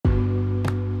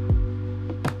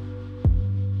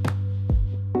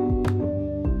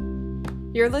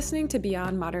You're listening to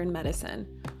Beyond Modern Medicine,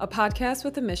 a podcast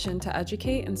with a mission to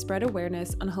educate and spread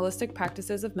awareness on holistic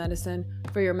practices of medicine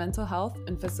for your mental health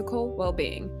and physical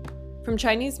well-being. From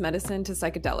Chinese medicine to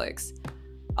psychedelics,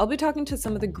 I'll be talking to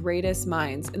some of the greatest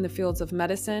minds in the fields of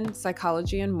medicine,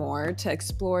 psychology, and more to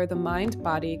explore the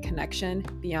mind-body connection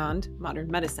beyond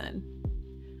modern medicine.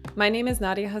 My name is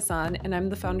Nadia Hassan, and I'm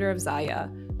the founder of Zaya,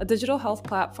 a digital health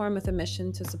platform with a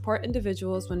mission to support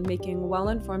individuals when making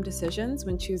well-informed decisions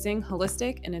when choosing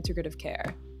holistic and integrative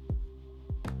care.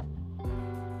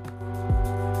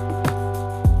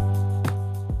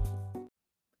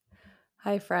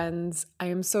 Hi, friends. I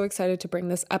am so excited to bring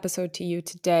this episode to you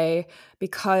today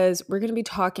because we're going to be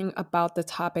talking about the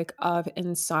topic of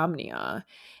insomnia.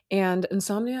 And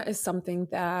insomnia is something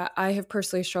that I have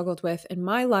personally struggled with in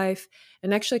my life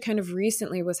and actually kind of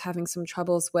recently was having some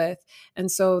troubles with.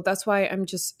 And so that's why I'm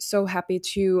just so happy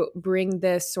to bring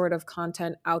this sort of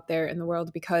content out there in the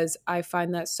world, because I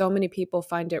find that so many people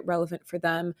find it relevant for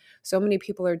them. So many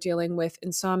people are dealing with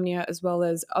insomnia as well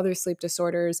as other sleep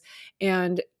disorders.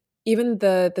 And even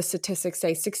the statistics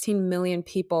say 16 million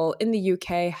people in the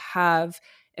UK have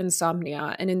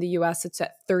insomnia, and in the US it's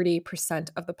at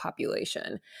 30% of the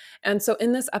population. And so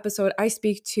in this episode, I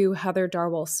speak to Heather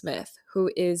Darwell-Smith, who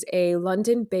is a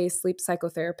London-based sleep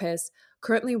psychotherapist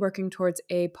currently working towards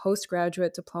a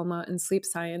postgraduate diploma in sleep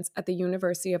science at the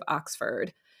University of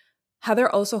Oxford. Heather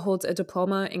also holds a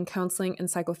diploma in counseling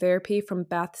and psychotherapy from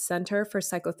Bath Center for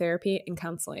Psychotherapy and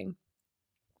Counseling.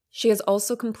 She has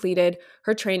also completed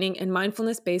her training in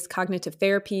mindfulness-based cognitive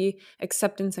therapy,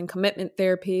 acceptance and commitment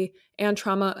therapy, and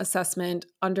trauma assessment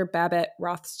under Babette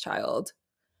Rothschild.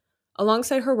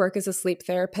 Alongside her work as a sleep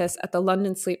therapist at the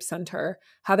London Sleep Center,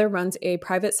 Heather runs a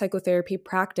private psychotherapy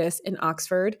practice in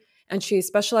Oxford, and she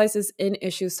specializes in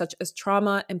issues such as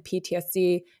trauma and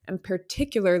PTSD, and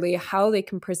particularly how they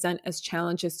can present as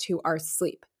challenges to our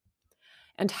sleep.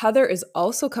 And Heather is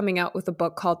also coming out with a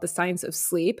book called The Science of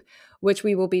Sleep, which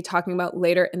we will be talking about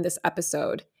later in this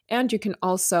episode. And you can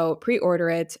also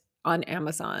pre-order it on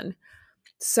Amazon.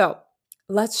 So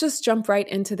let's just jump right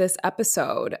into this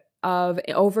episode of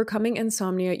Overcoming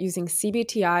Insomnia Using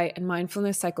CBTI and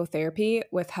Mindfulness Psychotherapy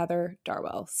with Heather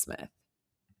Darwell-Smith.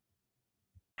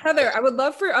 Heather, I would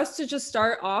love for us to just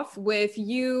start off with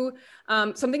you.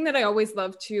 Something that I always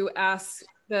love to ask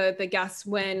the guests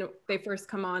when they first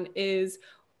come on is,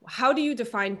 how do you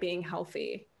define being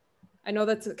healthy? I know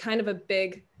that's kind of a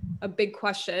big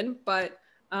question, but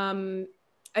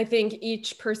I think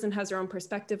each person has their own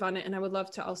perspective on it, and I would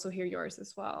love to also hear yours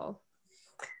as well.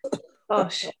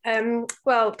 Gosh,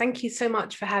 well, thank you so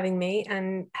much for having me,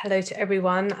 and hello to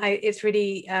everyone. It's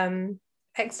really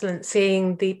excellent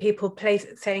seeing the people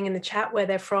saying in the chat where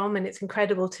they're from, and it's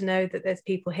incredible to know that there's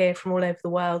people here from all over the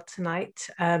world tonight,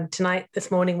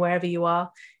 this morning, wherever you are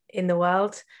in the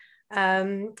world.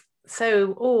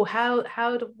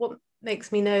 What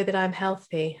makes me know that I'm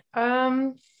healthy?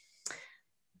 I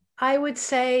would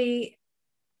say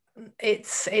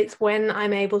it's when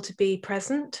I'm able to be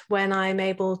present, when I'm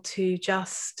able to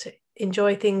just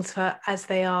enjoy things for as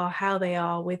they are, how they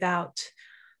are, without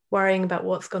worrying about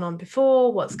what's gone on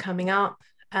before, what's coming up.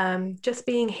 Just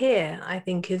being here, I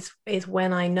think, is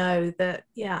when I know that,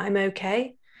 yeah, I'm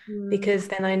okay, because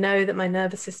then I know that my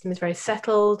nervous system is very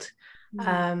settled.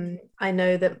 I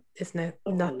know that there's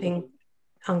nothing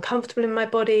uncomfortable in my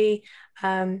body.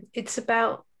 It's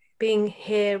about being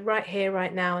here,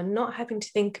 right now, and not having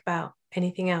to think about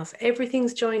anything else.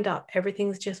 Everything's joined up.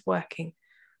 Everything's just working.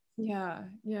 Yeah,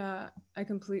 I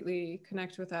completely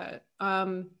connect with that.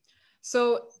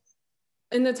 So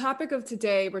in the topic of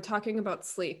today, we're talking about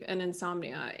sleep and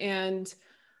insomnia. And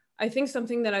I think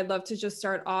something that I'd love to just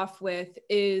start off with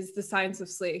is the science of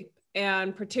sleep,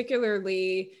 and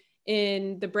particularly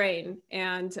in the brain,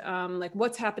 and like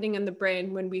what's happening in the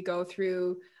brain when we go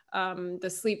through the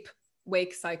sleep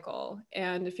wake cycle.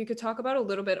 And if you could talk about a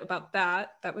little bit about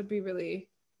that, that would be a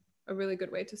really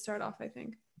good way to start off, I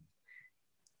think.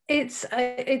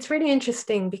 It's really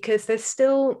interesting because there's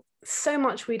still so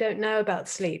much we don't know about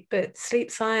sleep, but sleep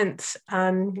science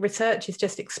research is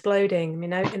just exploding. You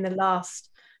know, in the last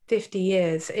 50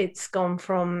 years, it's gone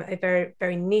from a very,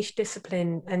 very niche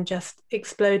discipline and just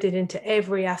exploded into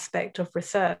every aspect of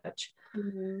research.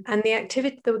 And the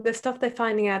activity, the stuff they're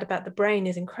finding out about the brain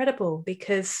is incredible,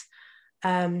 because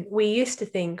we used to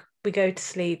think we go to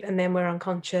sleep and then we're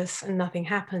unconscious and nothing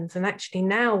happens. And actually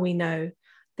now we know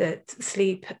that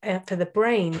sleep for the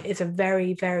brain is a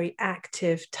very, very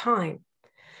active time.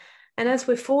 And as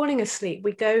we're falling asleep,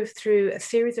 we go through a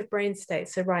series of brain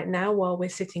states. So right now, while we're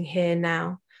sitting here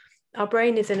now, our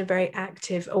brain is in a very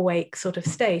active, awake sort of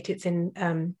state. It's in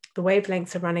the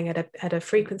wavelengths are running at a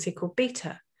frequency called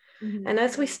beta. Mm-hmm. And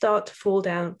as we start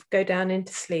to go down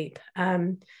into sleep,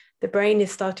 the brain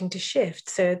is starting to shift.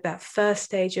 So that first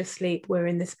stage of sleep, we're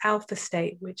in this alpha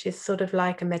state, which is sort of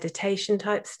like a meditation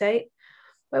type state,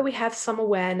 where we have some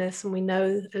awareness and we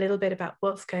know a little bit about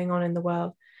what's going on in the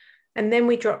world. And then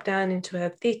we drop down into a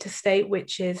theta state,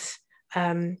 which is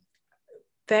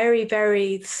very,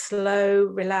 very slow,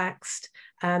 relaxed,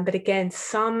 but again,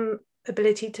 some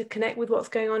ability to connect with what's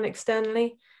going on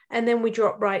externally. And then we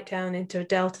drop right down into a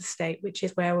delta state, which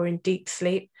is where we're in deep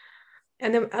sleep.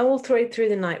 And then all through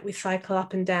the night, we cycle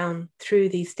up and down through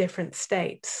these different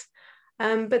states.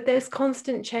 But there's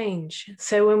constant change.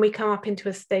 So when we come up into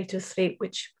a state of sleep,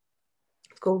 which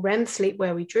is called REM sleep,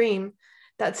 where we dream,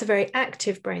 that's a very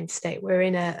active brain state. We're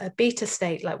in a beta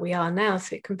state like we are now,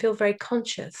 so it can feel very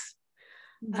conscious.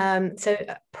 So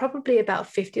probably about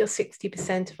 50 or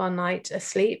 60% of our night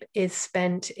asleep is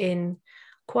spent in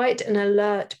quite an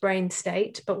alert brain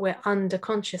state, but we're under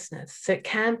consciousness. So it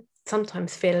can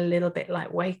sometimes feel a little bit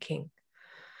like waking.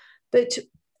 But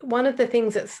one of the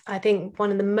things that's, I think,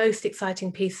 one of the most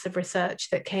exciting pieces of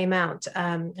research that came out,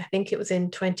 I think it was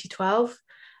in 2012,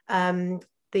 a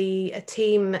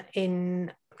team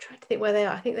in, I'm trying to think where they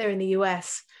are, I think they're in the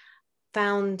US,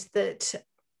 found that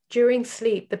during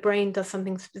sleep, the brain does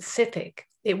something specific.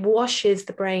 It washes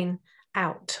the brain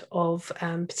out of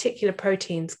particular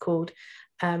proteins called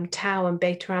tau and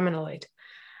beta amyloid.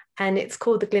 And it's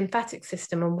called the glymphatic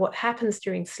system. And what happens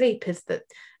during sleep is that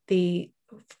the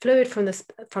fluid from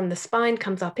the spine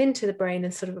comes up into the brain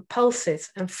and sort of pulses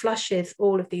and flushes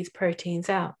all of these proteins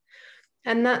out.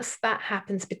 And that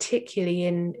happens particularly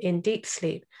in deep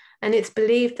sleep. And it's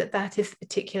believed that that is the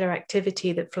particular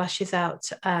activity that flushes out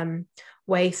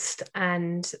waste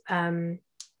and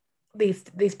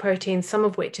these proteins, some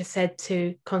of which are said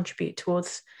to contribute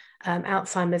towards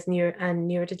Alzheimer's and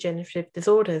neurodegenerative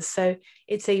disorders. So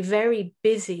it's a very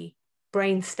busy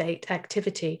brain state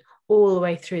activity all the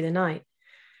way through the night.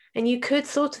 And you could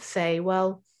sort of say,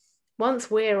 well,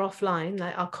 once we're offline,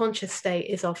 like our conscious state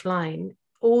is offline,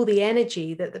 all the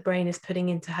energy that the brain is putting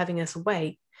into having us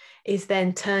awake is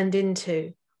then turned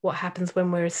into what happens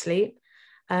when we're asleep.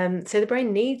 So the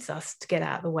brain needs us to get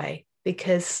out of the way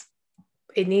because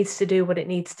it needs to do what it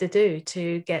needs to do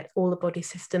to get all the body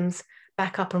systems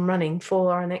back up and running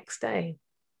for our next day.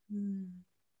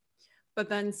 But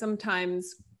then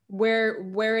sometimes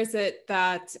where is it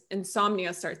that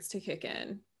insomnia starts to kick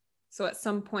in? So at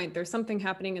some point there's something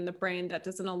happening in the brain that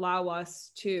doesn't allow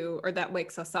us to, or that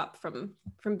wakes us up from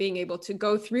being able to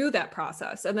go through that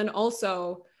process. And then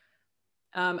also,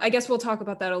 I guess we'll talk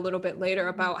about that a little bit later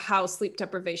about how sleep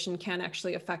deprivation can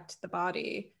actually affect the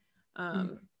body.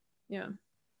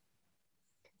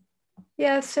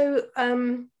 So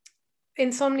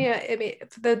insomnia, I mean,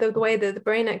 the way that the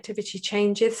brain activity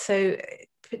changes. So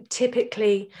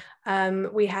typically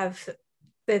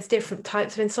there's different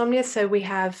types of insomnia. So we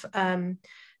have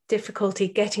difficulty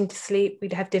getting to sleep,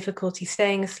 we'd have difficulty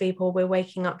staying asleep, or we're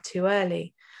waking up too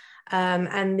early.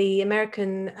 And the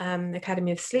American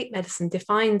Academy of Sleep Medicine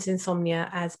defines insomnia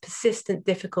as persistent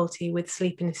difficulty with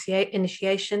sleep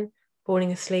initiation,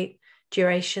 falling asleep,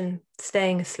 duration,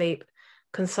 staying asleep,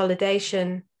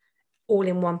 consolidation, all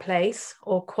in one place,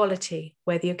 or quality,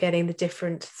 whether you're getting the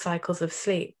different cycles of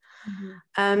sleep.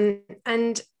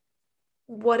 And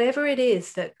whatever it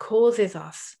is that causes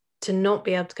us to not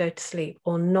be able to go to sleep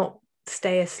or not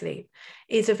stay asleep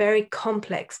is a very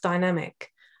complex dynamic.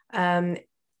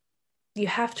 You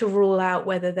have to rule out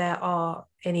whether there are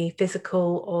any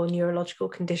physical or neurological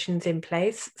conditions in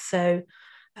place. So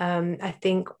I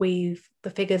think the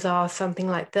figures are something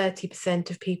like 30%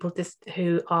 of people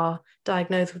who are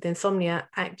diagnosed with insomnia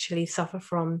actually suffer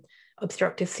from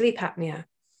obstructive sleep apnea.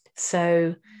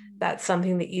 So that's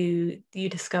something that you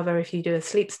discover if you do a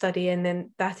sleep study, and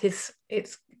then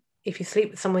if you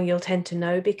sleep with someone, you'll tend to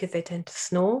know because they tend to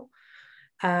snore.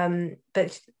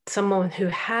 But someone who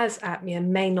has apnea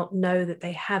may not know that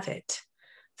they have it.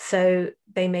 So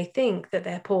they may think that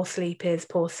their poor sleep is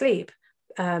poor sleep,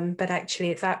 but actually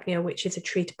it's apnea, which is a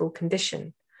treatable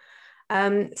condition.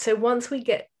 So once we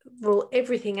rule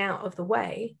everything out of the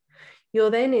way,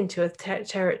 you're then into a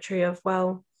territory of,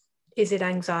 well, is it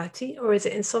anxiety or is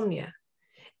it insomnia?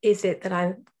 Is it that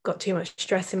I've got too much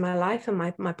stress in my life and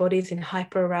my body's in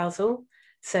hyperarousal,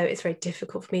 so it's very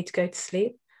difficult for me to go to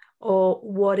sleep? Or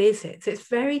what is it? So it's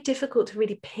very difficult to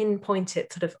really pinpoint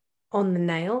it sort of on the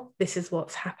nail. This is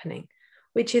what's happening,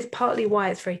 which is partly why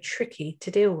it's very tricky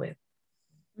to deal with.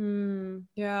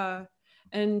 Yeah.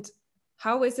 And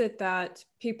how is it that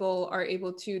people are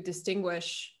able to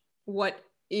distinguish what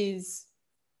is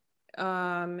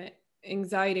um,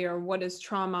 anxiety, or what is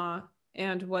trauma,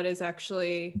 and what is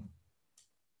actually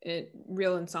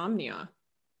real insomnia?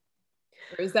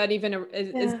 Or is that even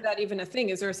is Yeah. that even a thing?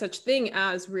 Is there such thing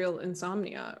as real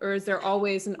insomnia, or is there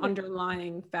always an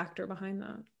underlying factor behind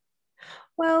that?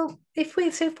 Well, if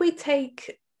we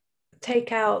take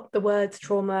out the words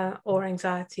trauma or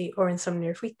anxiety or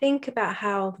insomnia, if we think about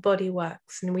how the body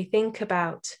works, and we think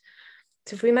about,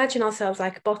 so if we imagine ourselves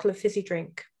like a bottle of fizzy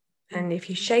drink, and if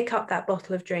you shake up that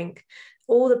bottle of drink,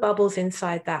 all the bubbles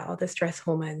inside that are the stress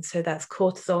hormones. So that's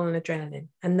cortisol and adrenaline.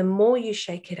 And the more you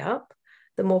shake it up,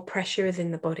 the more pressure is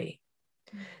in the body.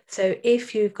 So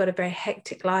if you've got a very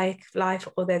hectic life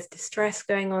or there's distress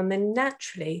going on, then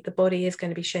naturally the body is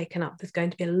going to be shaken up. There's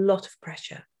going to be a lot of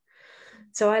pressure.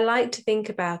 So I like to think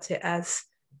about it as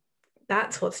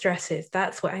that's what stress is.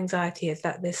 That's what anxiety is,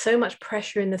 that there's so much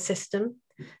pressure in the system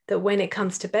that when it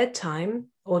comes to bedtime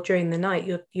or during the night,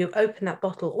 you open that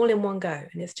bottle all in one go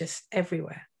and it's just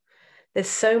everywhere. There's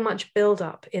so much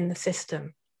buildup in the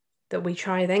system that we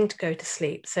try then to go to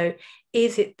sleep. So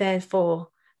is it therefore,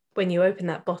 when you open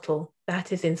that bottle,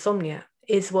 that is insomnia?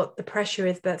 Is what the pressure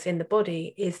is that's in the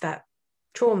body, is that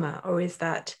trauma or is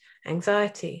that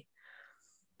anxiety?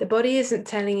 The body isn't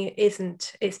telling you,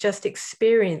 it's just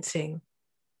experiencing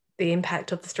the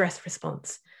impact of the stress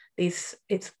response. It's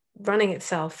running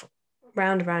itself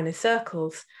round and round in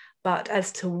circles, but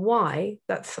as to why,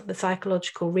 that's the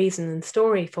psychological reason and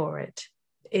story for it,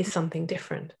 is something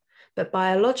different. But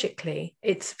biologically,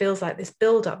 it feels like this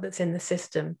buildup that's in the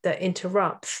system that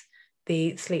interrupts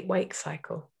the sleep-wake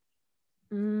cycle.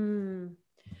 Mm.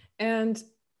 And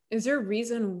is there a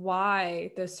reason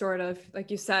why this sort of,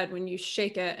 like you said, when you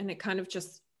shake it and it kind of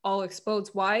just all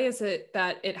explodes, why is it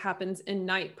that it happens in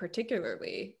night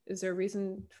particularly? Is there a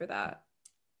reason for that?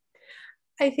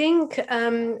 I think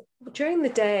during the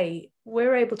day,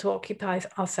 we're able to occupy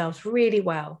ourselves really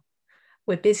well.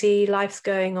 We're busy, life's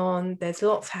going on, there's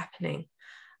lots happening.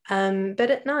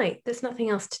 But at night, there's nothing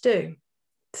else to do.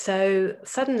 So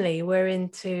suddenly we're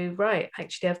into, right,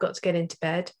 actually, I've got to get into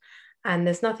bed and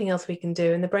there's nothing else we can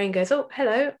do. And the brain goes, oh,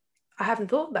 hello, I haven't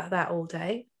thought about that all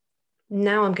day.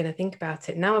 Now I'm going to think about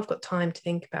it. Now I've got time to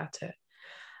think about it.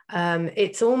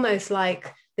 It's almost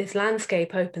like this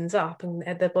landscape opens up and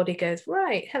the body goes,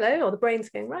 right, hello, or the brain's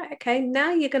going, right, okay,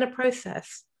 now you're going to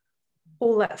process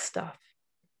all that stuff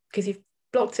because you've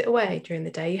blocked it away during the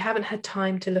day. You haven't had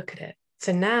time to look at it.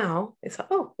 So now it's like,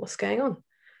 oh, what's going on?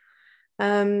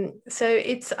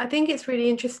 I think it's really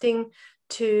interesting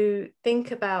to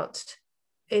think about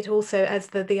it also as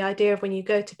the idea of when you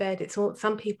go to bed, it's all,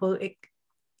 some people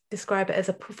describe it as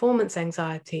a performance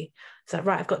anxiety. It's like,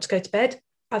 right, I've got to go to bed,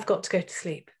 I've got to go to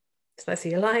sleep. So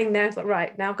you're lying there, it's like,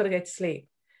 right, now I've got to go to sleep.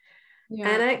 Yeah.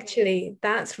 And actually,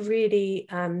 that's really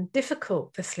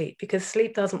difficult for sleep because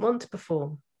sleep doesn't want to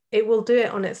perform. It will do it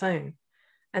on its own.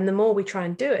 And the more we try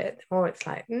and do it, the more it's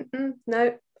like,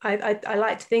 no, I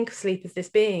like to think of sleep as this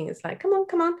being. It's like, come on,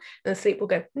 come on. And the sleep will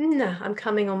go, no, I'm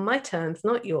coming on my terms,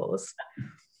 not yours.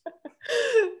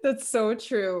 That's so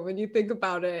true when you think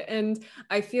about it. And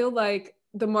I feel like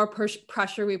the more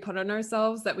pressure we put on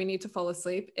ourselves that we need to fall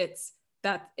asleep, it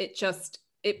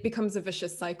becomes a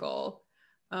vicious cycle.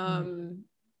 And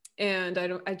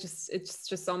it's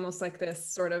just almost like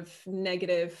this sort of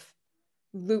negative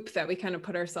loop that we kind of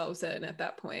put ourselves in at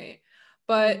that point.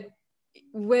 But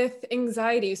with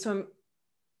anxiety, so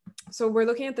we're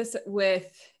looking at this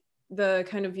with the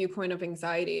kind of viewpoint of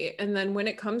anxiety. And then when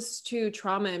it comes to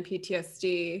trauma and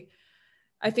PTSD,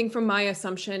 I think from my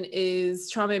assumption is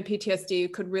trauma and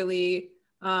PTSD could really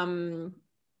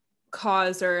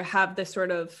cause or have this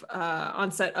sort of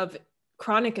onset of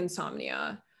chronic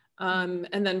insomnia,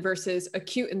 and then versus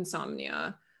acute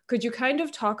insomnia. Could you kind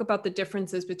of talk about the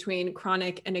differences between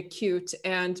chronic and acute,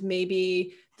 and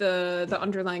maybe the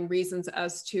underlying reasons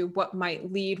as to what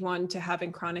might lead one to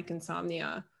having chronic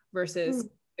insomnia versus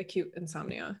acute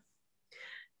insomnia?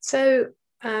 So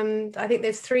I think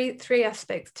there's three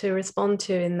aspects to respond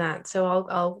to in that. So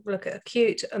I'll look at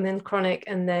acute and then chronic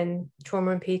and then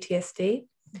trauma and PTSD.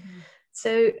 Mm-hmm.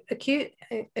 So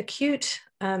acute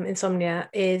insomnia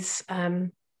is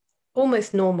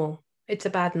almost normal. It's a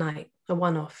bad night, a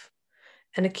one-off.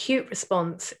 An acute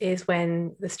response is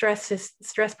when the stress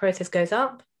process goes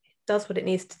up, does what it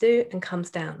needs to do, and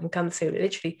comes down, and comes through. It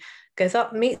literally goes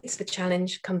up, meets the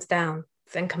challenge, comes down,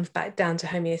 then comes back down to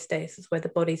homeostasis where the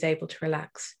body's able to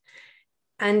relax.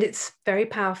 And it's very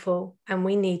powerful and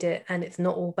we need it, and it's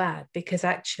not all bad, because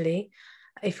actually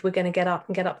if we're going to get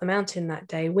up the mountain that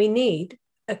day, we need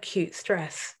acute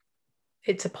stress.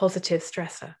 It's a positive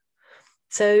stressor.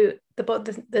 So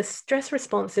the stress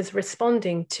response is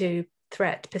responding to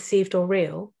threat, perceived or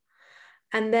real,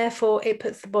 and therefore it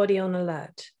puts the body on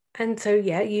alert. And so,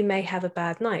 yeah, you may have a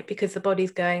bad night because the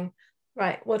body's going,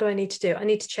 right, what do I need to do? I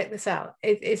need to check this out.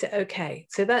 Is it okay?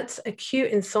 So that's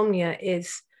acute insomnia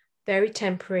is very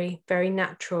temporary, very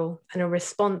natural, and a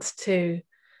response to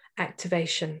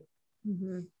activation.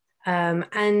 Mm-hmm.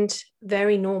 And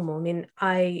very normal. I mean,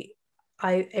 I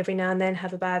every now and then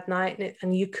have a bad night,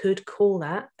 and you could call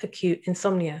that acute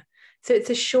insomnia. So it's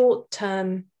a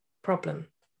short-term problem,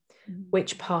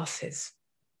 which passes.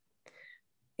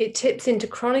 It tips into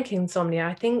chronic insomnia.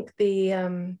 I think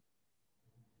the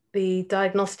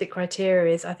diagnostic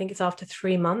criteria is, I think it's after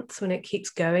 3 months when it keeps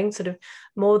going, sort of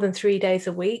more than 3 days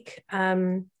a week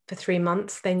for 3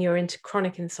 months, then you're into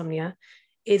chronic insomnia,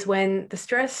 is when the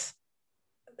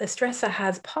stressor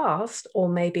has passed, or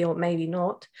maybe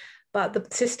not, but the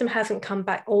system hasn't come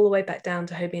back all the way back down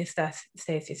to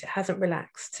homeostasis. It hasn't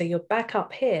relaxed. So you're back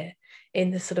up here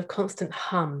in the sort of constant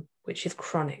hum, which is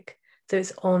chronic. So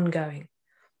it's ongoing.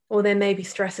 Or there may be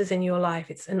stresses in your life.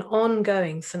 It's an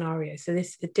ongoing scenario. So this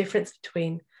is the difference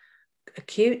between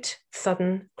acute,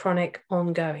 sudden, chronic,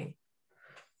 ongoing.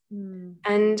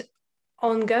 And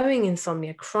ongoing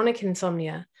insomnia, chronic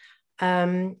insomnia,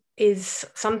 is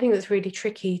something that's really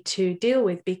tricky to deal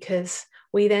with, because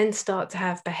we then start to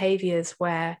have behaviors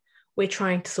where we're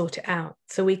trying to sort it out.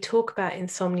 So we talk about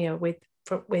insomnia with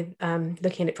looking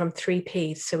at it from 3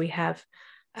 Ps. So we have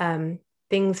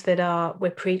things that are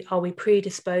we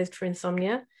predisposed for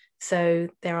insomnia? So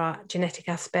there are genetic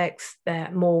aspects,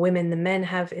 that more women than men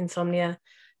have insomnia.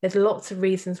 There's lots of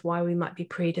reasons why we might be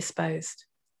predisposed.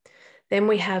 Then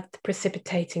we have the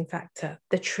precipitating factor,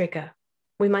 the trigger.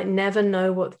 We might never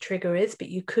know what the trigger is, but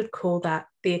you could call that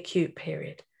the acute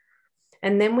period.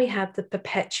 And then we have the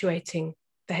perpetuating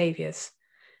behaviors,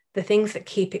 the things that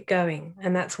keep it going.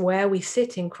 And that's where we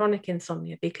sit in chronic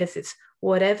insomnia, because it's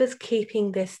whatever's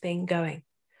keeping this thing going,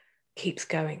 keeps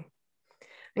going.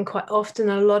 And quite often,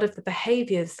 a lot of the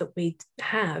behaviors that we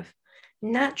have,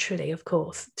 naturally, of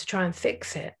course, to try and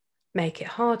fix it, make it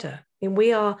harder. I mean,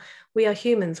 we are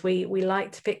humans. We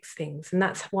like to fix things. And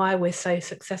that's why we're so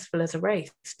successful as a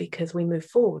race, because we move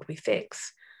forward, we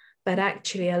fix. But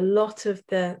actually, a lot of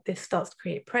this starts to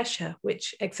create pressure,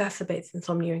 which exacerbates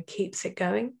insomnia and keeps it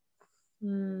going.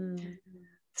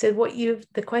 So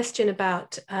the question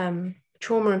about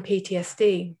trauma and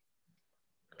PTSD,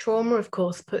 trauma, of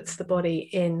course, puts the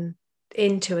body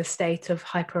into a state of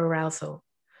hyperarousal.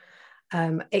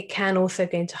 It can also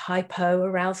go into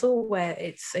hypoarousal, where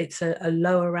it's a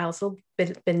low arousal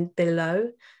below.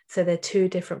 So they're 2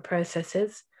 different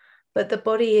processes. But the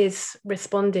body is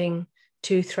responding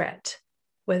to threat,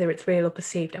 whether it's real or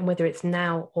perceived, and whether it's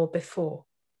now or before.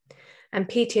 And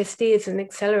PTSD is an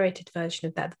accelerated version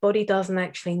of that. The body doesn't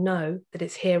actually know that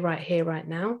it's here, right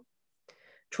now.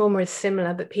 Trauma is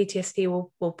similar, but PTSD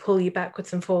will pull you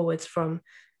backwards and forwards from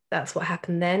that's what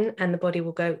happened then, and the body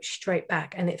will go straight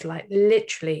back, and it's like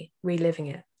literally reliving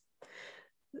it.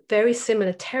 Very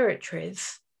similar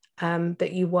territories,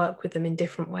 but you work with them in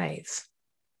different ways.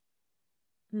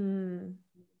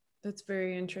 That's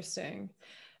very interesting.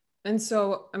 And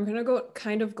so I'm going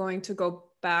to go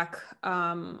back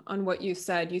on what you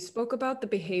said. You spoke about the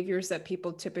behaviors that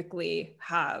people typically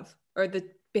have, or the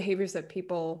behaviors that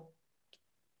people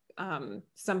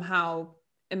somehow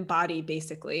embody,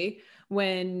 basically,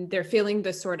 when they're feeling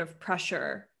this sort of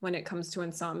pressure when it comes to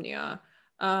insomnia.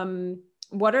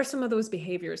 What are some of those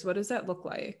behaviors? What does that look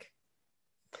like?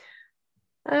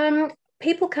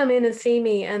 People come in and see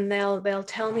me, and they'll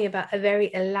tell me about a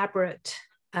very elaborate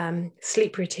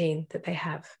sleep routine that they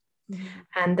have.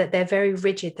 And that they're very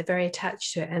rigid, they're very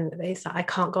attached to it. And they say, I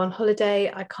can't go on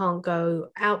holiday, I can't go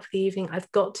out for the evening,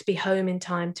 I've got to be home in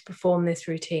time to perform this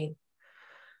routine.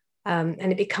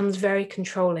 And it becomes very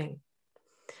controlling.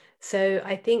 So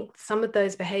I think some of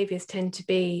those behaviors tend to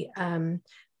be,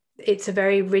 it's a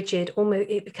very rigid, almost,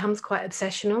 it becomes quite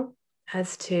obsessional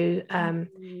as to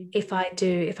if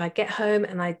I get home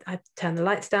and I turn the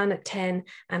lights down at 10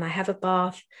 and I have a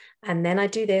bath, and then I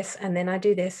do this, and then I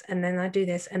do this, and then I do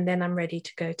this, and then I'm ready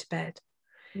to go to bed.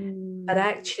 But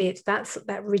actually it's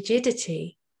that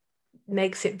rigidity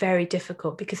makes it very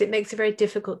difficult, because it makes it very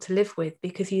difficult to live with,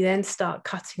 because you then start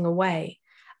cutting away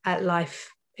at life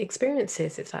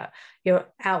experiences. It's like you're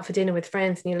out for dinner with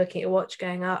friends and you're looking at your watch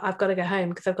going, oh, I've got to go home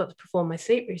because I've got to perform my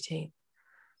sleep routine.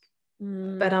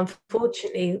 But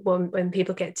unfortunately, when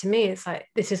people get to me, it's like,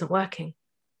 this isn't working.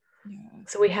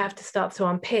 So we have to start to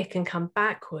unpick and come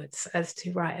backwards as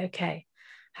to, right, okay,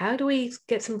 how do we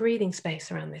get some breathing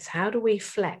space around this? How do we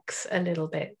flex a little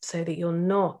bit so that you're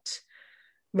not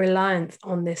reliant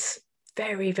on this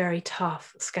very, very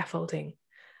tough scaffolding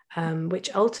which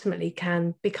ultimately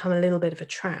can become a little bit of a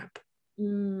trap.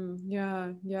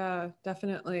 Yeah, yeah,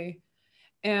 definitely.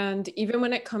 And even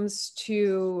when it comes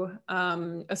to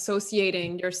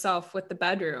associating yourself with the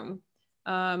bedroom,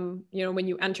 when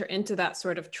you enter into that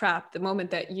sort of trap, the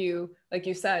moment that you, like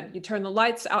you said, you turn the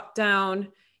lights out down,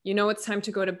 it's time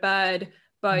to go to bed.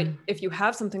 But if you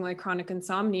have something like chronic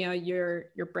insomnia, your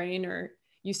brain or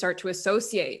you start to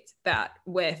associate that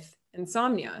with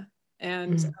insomnia.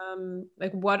 And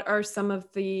like, what are some of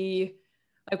the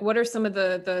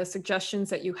suggestions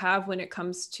that you have when it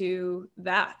comes to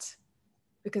that?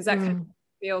 Because that kind of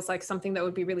feels like something that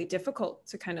would be really difficult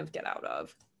to kind of get out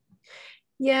of.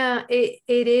 Yeah, it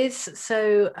is.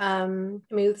 So, I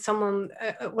mean,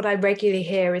 what I regularly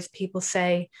hear is people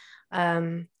say,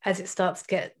 as it starts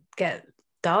to get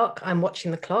dark, I'm watching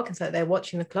the clock. It's like they're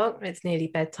watching the clock, it's nearly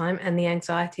bedtime, and the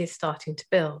anxiety is starting to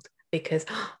build because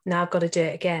now I've got to do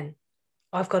it again.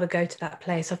 I've got to go to that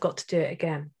place. I've got to do it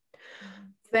again.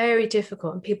 Very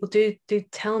difficult. And people do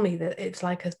tell me that it's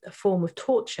like a form of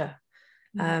torture,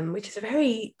 which is a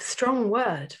very strong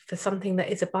word for something that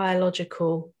is a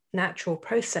biological, natural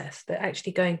process, that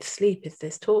actually going to sleep is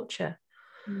this torture.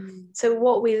 So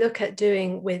what we look at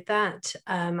doing with that,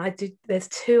 there's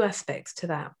two aspects to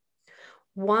that.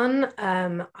 One,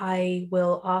 I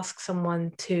will ask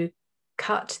someone to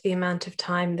cut the amount of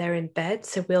time they're in bed.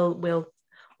 So we'll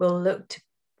look to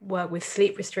work with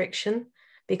sleep restriction,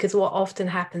 because what often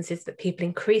happens is that people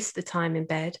increase the time in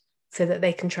bed so that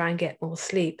they can try and get more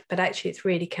sleep. But actually, it's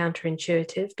really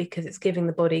counterintuitive because it's giving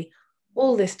the body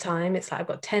all this time. It's like, I've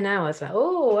got 10 hours. Like,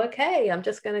 oh, okay, I'm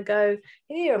just going to go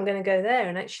here, I'm going to go there.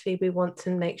 And actually, we want to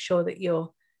make sure that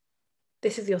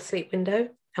this is your sleep window,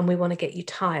 and we want to get you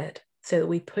tired so that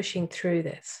we're pushing through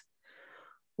this.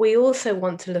 We also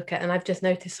want to look at, and I've just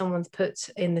noticed someone's put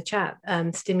in the chat,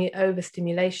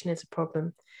 overstimulation is a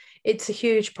problem. It's a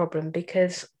huge problem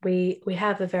because we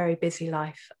have a very busy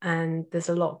life and there's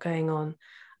a lot going on.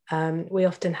 We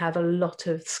often have a lot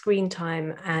of screen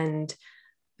time, and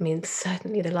I mean,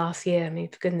 certainly the last year, I mean,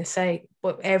 for goodness sake,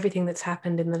 everything that's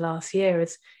happened in the last year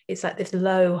it's like this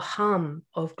low hum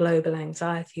of global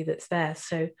anxiety that's there.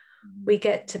 So we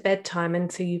get to bedtime,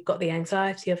 and so you've got the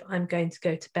anxiety of, I'm going to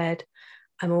go to bed.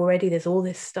 There's all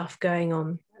this stuff going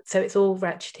on. So it's all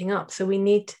ratcheting up. So we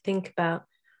need to think about,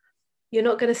 you're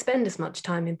not going to spend as much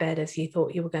time in bed as you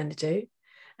thought you were going to do.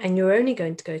 And you're only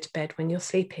going to go to bed when you're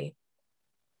sleepy.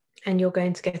 And you're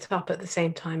going to get up at the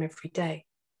same time every day.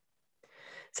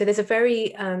 So there's a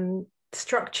very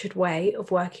structured way of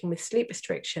working with sleep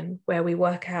restriction where we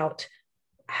work out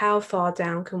how far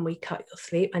down can we cut your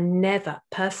sleep. And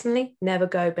personally, never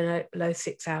go below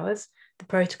 6 hours. The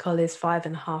protocol is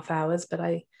 5.5 hours, but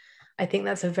I think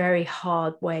that's a very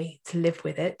hard way to live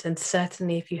with it. And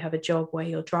certainly if you have a job where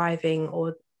you're driving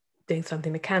or doing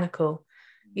something mechanical,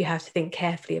 you have to think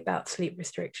carefully about sleep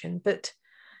restriction. But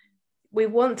we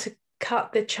want to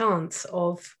cut the chance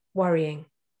of worrying.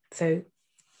 So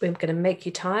we're going to make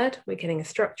you tired, we're getting a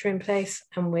structure in place,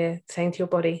 and we're saying to your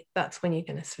body, that's when you're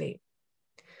going to sleep.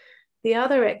 The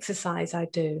other exercise I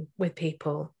do with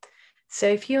people, so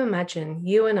if you imagine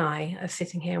you and I are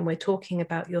sitting here and we're talking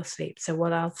about your sleep. So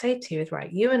what I'll say to you is,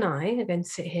 right, you and I are going to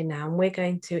sit here now and we're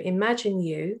going to imagine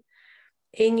you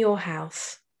in your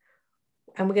house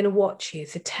and we're going to watch you.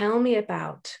 So tell me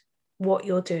about what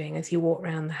you're doing as you walk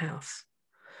around the house.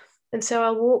 And so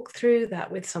I'll walk through that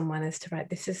with someone as to, right,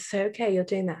 this is so, okay, you're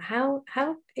doing that.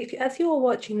 As you're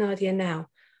watching Nadia now,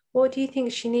 what do you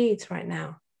think she needs right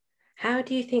now? How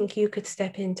do you think you could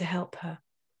step in to help her?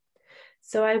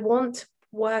 So I want to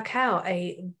work out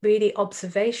a really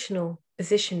observational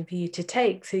position for you to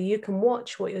take so you can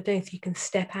watch what you're doing, so you can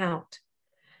step out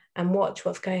and watch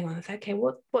what's going on. It's okay,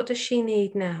 what does she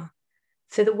need now?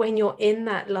 So that when you're in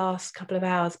that last couple of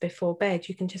hours before bed,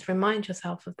 you can just remind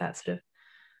yourself of that sort of,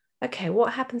 okay,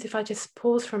 what happens if I just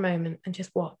pause for a moment and just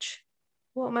watch?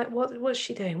 What's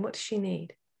she doing? What does she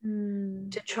need?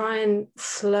 To try and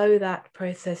slow that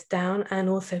process down and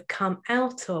also come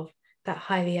out of that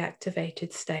highly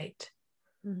activated state.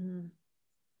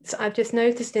 So I've just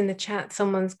noticed in the chat,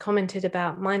 someone's commented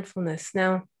about mindfulness.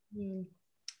 Now,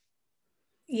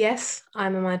 yes,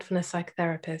 I'm a mindfulness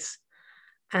psychotherapist.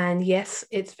 And yes,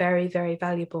 it's very, very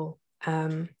valuable.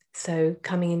 So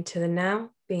coming into the now,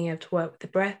 being able to work with the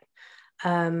breath,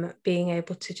 being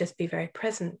able to just be very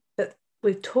present. But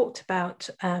we've talked about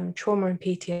trauma and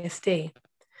PTSD.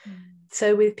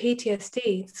 So with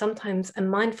PTSD, sometimes a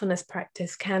mindfulness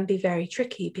practice can be very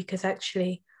tricky, because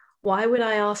actually, why would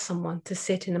I ask someone to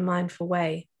sit in a mindful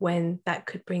way when that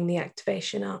could bring the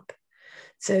activation up?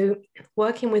 So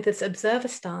working with this observer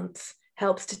stance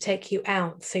helps to take you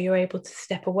out, so you're able to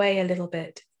step away a little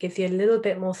bit, gives you a little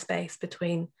bit more space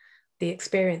between the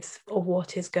experience of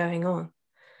what is going on.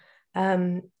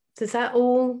 Does that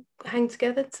all hang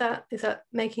together? Is that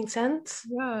making sense?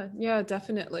 Yeah,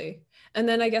 definitely. And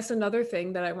then I guess another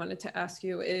thing that I wanted to ask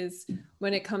you is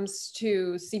when it comes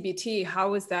to CBT,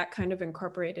 how is that kind of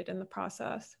incorporated in the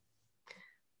process?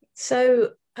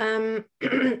 So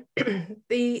the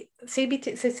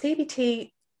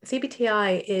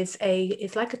CBTI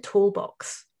is like a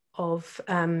toolbox of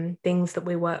things that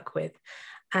we work with.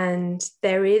 And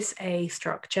there is a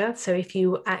structure. So if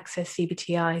you access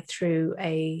CBTI through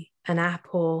an app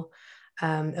or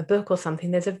a book or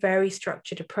something, there's a very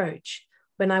structured approach.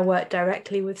 When I work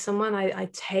directly with someone, I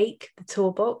take the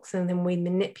toolbox and then we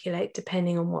manipulate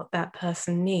depending on what that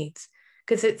person needs.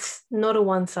 Because it's not a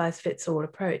one size fits all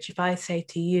approach. If I say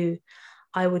to you,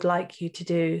 I would like you to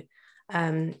do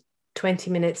 20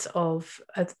 minutes of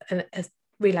a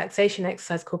relaxation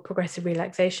exercise called progressive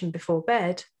relaxation before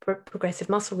bed, progressive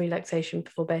muscle relaxation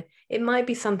before bed, it might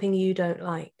be something you don't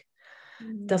like,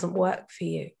 doesn't work for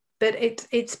you. But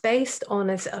it's based on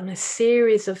a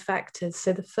series of factors.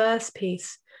 So the first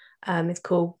piece is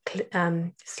called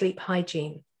sleep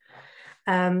hygiene.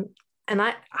 And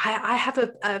I have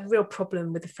a real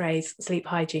problem with the phrase sleep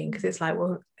hygiene because it's like,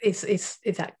 well, is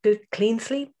that good, clean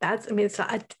sleep? Bad? I mean, it's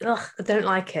like, I don't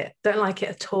like it. Don't like it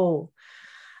at all.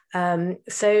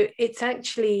 So it's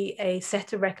actually a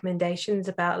set of recommendations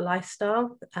about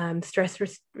lifestyle, stress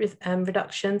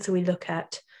reduction. So we look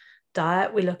at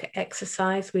diet, we look at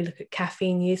exercise, we look at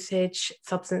caffeine usage,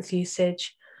 substance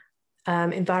usage,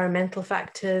 environmental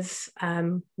factors,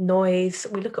 noise.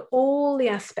 We look at all the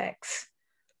aspects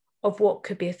of what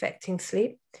could be affecting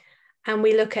sleep. And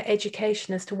we look at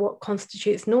education as to what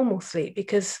constitutes normal sleep,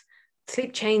 because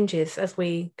sleep changes as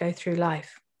we go through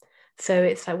life. So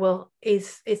it's like, well,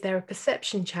 is there a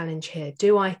perception challenge here?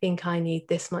 Do I think I need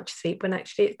this much sleep when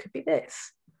actually it could be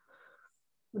this?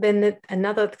 Then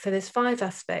so there's 5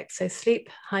 aspects. So sleep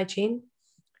hygiene.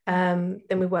 Then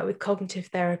we work with cognitive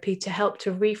therapy to help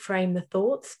to reframe the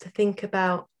thoughts, to think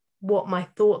about what my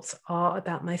thoughts are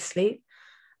about my sleep,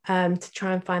 to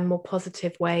try and find more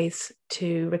positive ways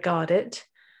to regard it.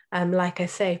 Like I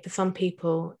say, for some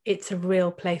people, it's a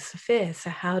real place of fear. So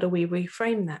how do we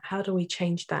reframe that? How do we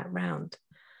change that round?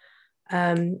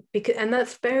 And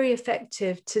that's very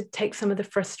effective to take some of the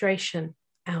frustration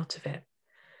out of it.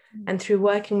 And through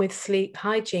working with sleep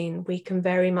hygiene, we can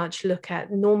very much look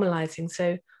at normalizing.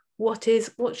 So what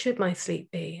should my sleep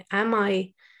be? Do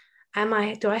I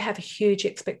have a huge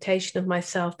expectation of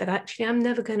myself that actually I'm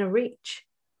never going to reach?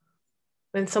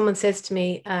 When someone says to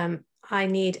me, I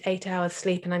need 8 hours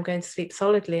sleep and I'm going to sleep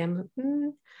solidly, I'm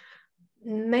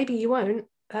maybe you won't.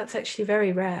 That's actually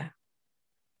very rare.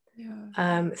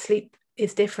 Sleep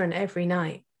is different every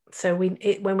night. So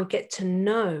when we get to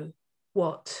know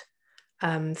what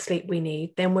sleep we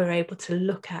need, then we're able to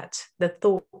look at the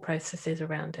thought processes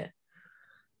around it.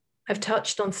 I've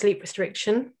touched on sleep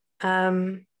restriction.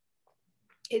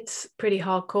 It's pretty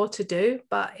hardcore to do,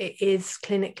 but it is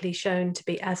clinically shown to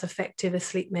be as effective as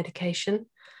sleep medication.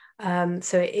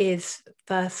 So it is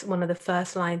one of the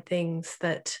first line things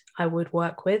that I would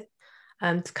work with,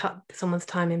 to cut someone's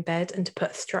time in bed and to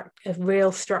put a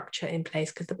real structure in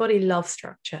place, because the body loves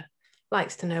structure,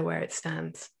 likes to know where it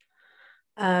stands.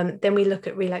 Then we look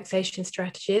at relaxation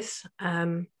strategies.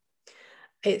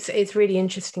 It's really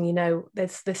interesting,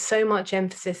 there's so much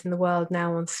emphasis in the world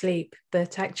now on sleep,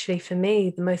 but actually for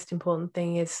me, the most important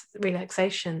thing is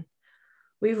relaxation.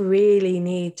 We really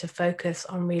need to focus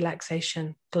on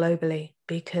relaxation globally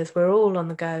because we're all on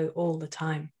the go all the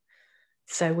time.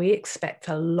 So we expect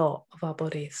a lot of our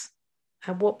bodies.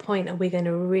 At what point are we going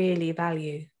to really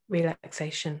value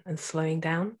relaxation and slowing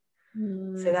down?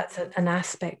 So that's an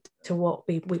aspect to what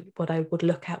I would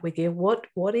look at with you.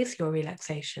 What is your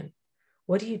relaxation?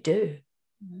 What do you do?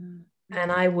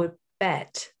 And I would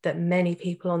bet that many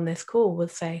people on this call will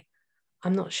say,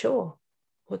 I'm not sure.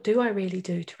 What do I really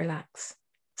do to relax?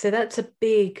 So that's a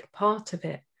big part of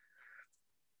it.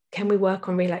 Can we work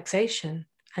on relaxation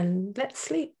and let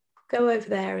sleep go over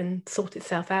there and sort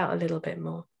itself out a little bit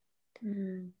more?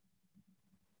 And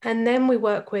then we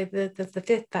work with the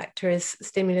fifth factor is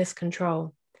stimulus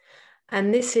control.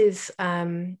 And this is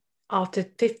after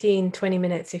 15, 20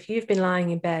 minutes, if you've been lying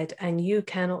in bed and you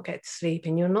cannot get to sleep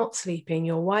and you're not sleeping,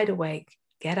 you're wide awake,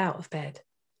 get out of bed.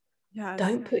 Yes.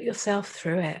 Don't put yourself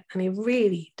through it. I mean,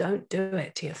 really don't do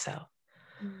it to yourself.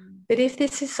 But if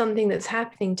this is something that's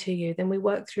happening to you, then we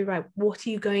work through, right, what are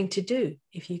you going to do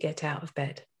if you get out of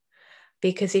bed?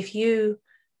 Because if you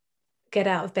get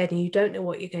out of bed and you don't know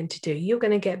what you're going to do, you're going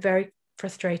to get very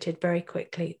frustrated very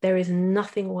quickly. There is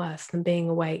nothing worse than being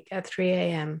awake at 3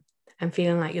 a.m. and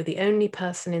feeling like you're the only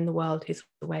person in the world who's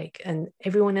awake and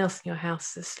everyone else in your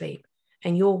house is asleep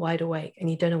and you're wide awake and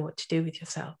you don't know what to do with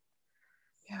yourself.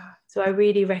 Yeah. So I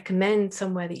really recommend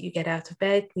somewhere that you get out of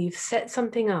bed, you've set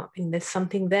something up and there's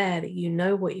something there that you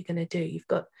know what you're going to do. You've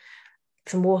got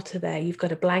some water there, you've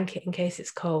got a blanket in case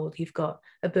it's cold, you've got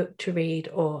a book to read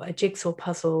or a jigsaw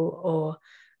puzzle, or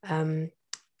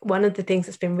one of the things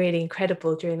that's been really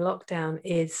incredible during lockdown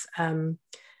is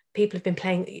people have been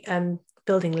playing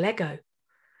building Lego.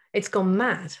 It's gone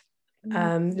mad.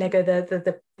 Lego,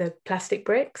 the plastic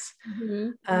bricks,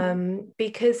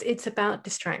 because it's about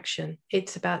distraction.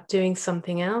 It's about doing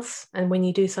something else. And when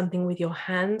you do something with your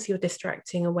hands, you're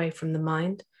distracting away from the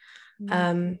mind.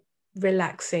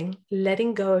 Relaxing,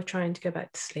 letting go of trying to go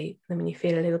back to sleep. And when you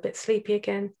feel a little bit sleepy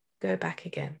again, go back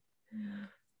again.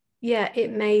 Yeah, it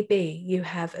may be you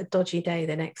have a dodgy day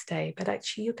the next day, but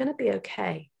actually you're going to be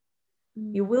okay.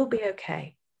 You will be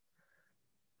okay.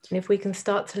 And if we can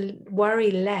start to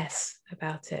worry less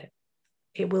about it,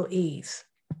 it will ease.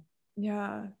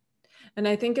 Yeah. And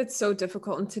I think it's so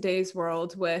difficult in today's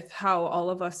world with how all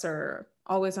of us are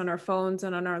always on our phones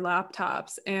and on our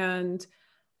laptops. And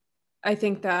I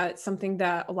think that something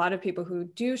that a lot of people who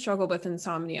do struggle with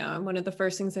insomnia, one of the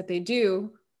first things that they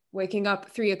do, waking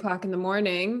up 3 o'clock in the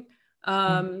morning,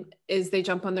 is they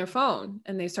jump on their phone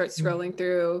and they start scrolling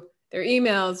through their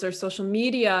emails or social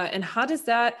media. And how does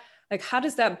that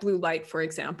blue light, for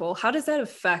example, how does that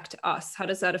affect us? How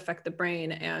does that affect the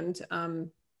brain? And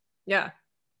yeah.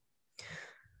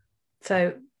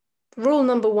 So rule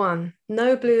number 1,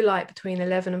 no blue light between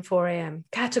 11 and 4 a.m.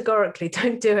 Categorically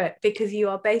don't do it, because you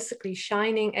are basically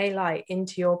shining a light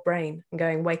into your brain and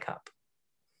going, wake up.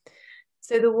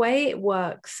 So the way it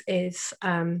works is,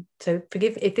 so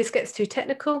forgive if this gets too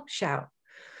technical, shout.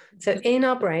 So in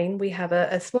our brain, we have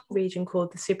a small region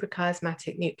called the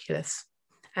suprachiasmatic nucleus.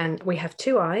 And we have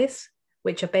 2 eyes,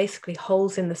 which are basically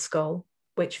holes in the skull,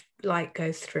 which light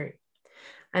goes through.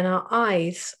 And our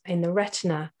eyes in the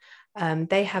retina,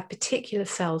 they have particular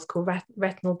cells called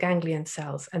retinal ganglion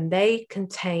cells, and they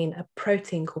contain a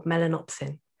protein called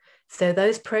melanopsin. So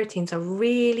those proteins are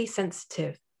really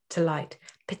sensitive to light,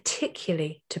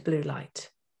 particularly to blue light.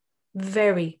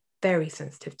 Very, very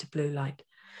sensitive to blue light.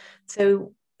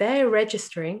 So they're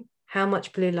registering how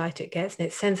much blue light it gets, and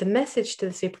it sends a message to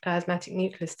the suprachiasmatic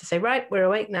nucleus to say, right, we're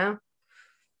awake now.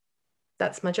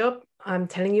 That's my job. I'm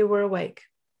telling you we're awake.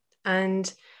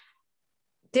 And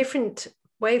different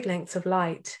wavelengths of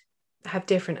light have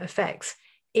different effects.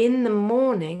 In the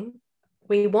morning,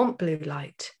 we want blue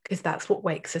light because that's what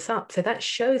wakes us up. So that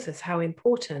shows us how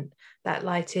important that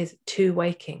light is to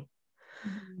waking.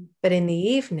 But in the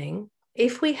evening,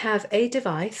 if we have a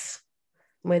device,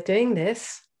 we're doing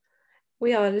this,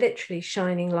 we are literally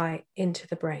shining light into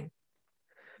the brain.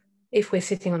 If we're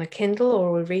sitting on a Kindle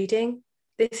or we're reading,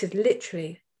 this is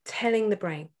literally telling the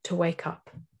brain to wake up.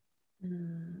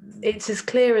 It's as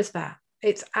clear as that.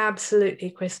 It's absolutely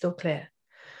crystal clear.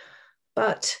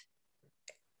 But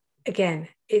again,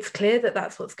 it's clear that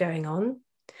that's what's going on,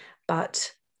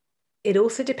 but it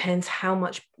also depends how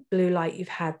much blue light you've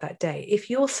had that day. If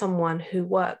you're someone who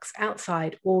works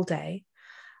outside all day,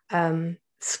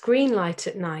 screen light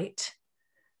at night,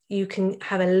 you can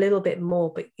have a little bit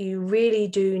more, but you really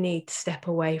do need to step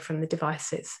away from the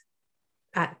devices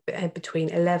at between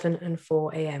 11 and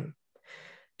 4 a.m.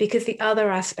 Because the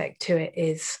other aspect to it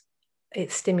is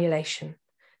it's stimulation.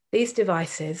 These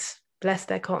devices, bless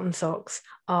their cotton socks,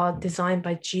 are designed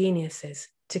by geniuses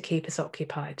to keep us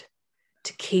occupied,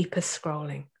 to keep us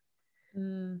scrolling.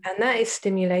 And that is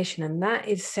stimulation, and that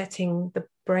is setting the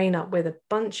brain up with a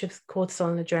bunch of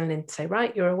cortisol and adrenaline to say,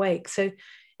 right, you're awake. So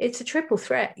it's a triple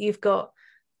threat. You've got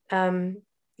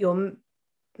your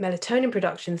melatonin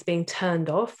production is being turned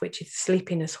off, which is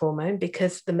sleepiness hormone,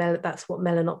 because that's what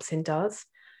melanopsin does.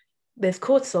 There's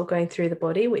cortisol going through the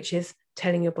body, which is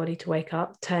telling your body to wake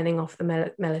up, turning off the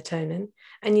melatonin.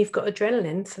 And you've got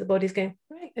adrenaline, so the body's going,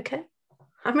 right, okay,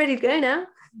 I'm ready to go now.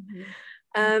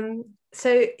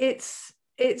 So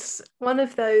it's one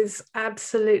of those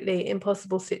absolutely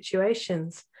impossible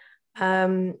situations.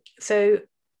 So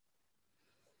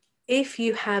if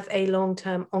you have a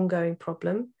long-term ongoing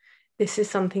problem, this is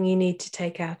something you need to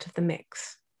take out of the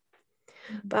mix.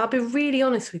 But I'll be really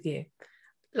honest with you.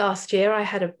 Last year, I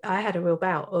had a real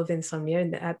bout of insomnia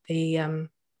at the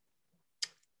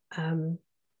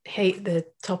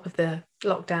top of the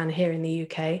lockdown here in the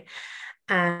UK.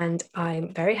 And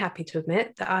I'm very happy to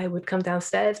admit that I would come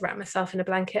downstairs, wrap myself in a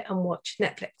blanket and watch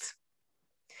Netflix.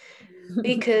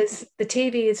 Because the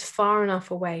TV is far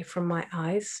enough away from my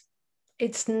eyes.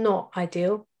 It's not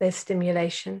ideal. There's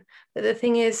stimulation. But the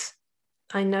thing is,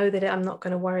 I know that I'm not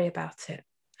going to worry about it.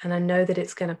 and I know that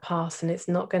it's going to pass and it's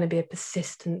not going to be a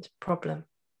persistent problem.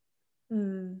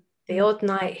 Mm. The odd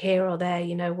night here or there,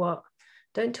 you know what?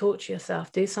 Don't torture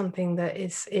yourself. Do something that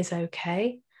is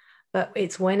okay. But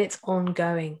it's when it's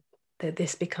ongoing that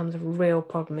this becomes a real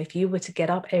problem. If you were to get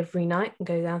up every night and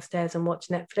go downstairs and watch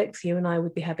Netflix, you and I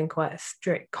would be having quite a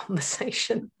strict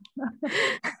conversation.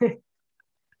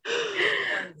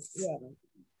 Yeah.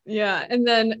 Yeah. And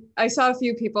then I saw a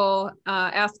few people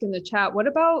ask in the chat, what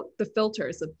about the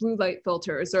filters, the blue light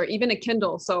filters, or even a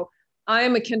Kindle? So I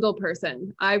am a Kindle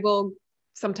person. I will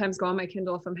sometimes go on my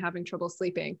Kindle if I'm having trouble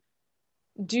sleeping.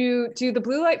 Do the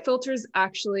blue light filters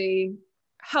actually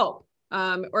help?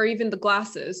 Or even the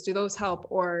glasses, do those help?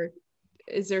 Or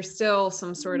is there still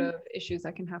some sort of issues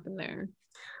that can happen there?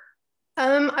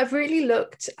 I've really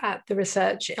looked at the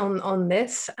research on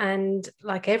this, and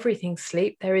like everything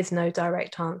sleep, there is no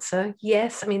direct answer.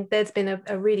 Yes, I mean, there's been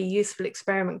a really useful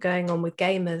experiment going on with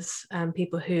gamers,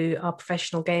 people who are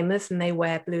professional gamers, and they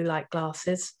wear blue light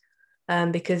glasses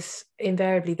because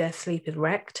invariably their sleep is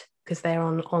wrecked because they're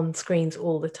on screens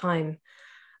all the time.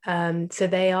 So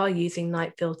they are using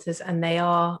night filters and they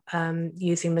are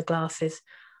using the glasses,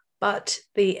 but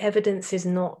the evidence is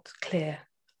not clear.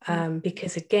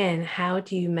 Because again, how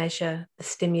do you measure the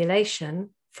stimulation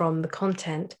from the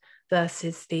content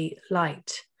versus the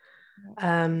light?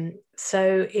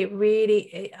 So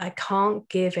I can't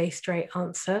give a straight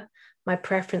answer. My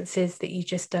preference is that you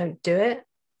just don't do it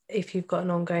if you've got an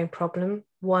ongoing problem.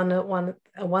 A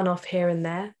one-off here and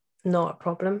there, not a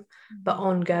problem, but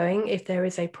ongoing, if there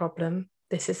is a problem,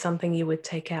 this is something you would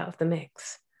take out of the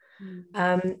mix.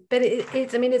 But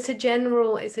it's I mean, it's a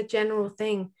general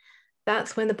thing.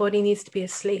 That's when the body needs to be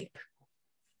asleep.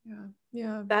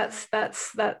 Yeah. That's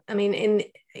that. I mean, in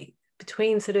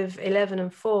between sort of 11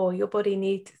 and 4, your body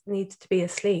needs to be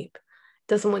asleep. It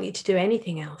doesn't want you to do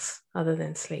anything else other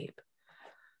than sleep.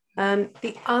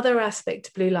 The other aspect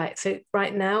of blue light. So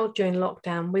right now during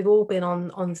lockdown, we've all been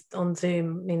on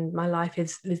Zoom. I mean, my life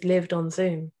is lived on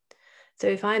Zoom. So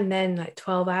if I'm then like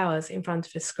 12 hours in front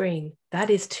of a screen, that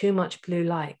is too much blue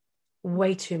light,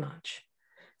 way too much.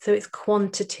 So it's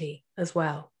quantity as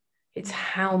well. It's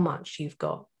how much you've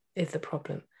got is the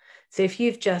problem. So if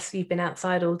you've been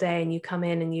outside all day and you come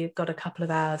in and you've got a couple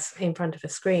of hours in front of a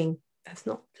screen, that's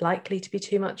not likely to be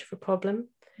too much of a problem,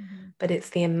 but it's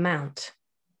the amount.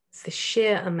 It's the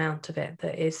sheer amount of it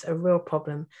that is a real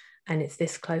problem. And it's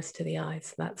this close to the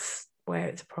eyes. That's where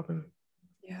it's a problem.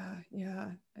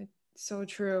 Yeah. So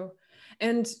true.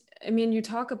 And I mean, you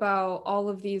talk about all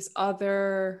of these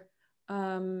other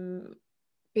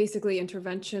basically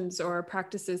interventions or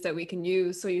practices that we can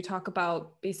use. So you talk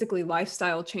about basically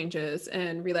lifestyle changes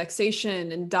and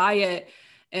relaxation and diet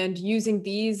and using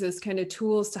these as kind of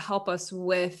tools to help us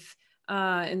with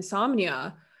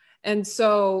insomnia. And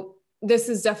so this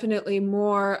is definitely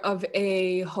more of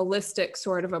a holistic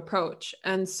sort of approach.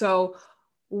 And so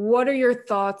what are your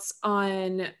thoughts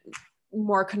on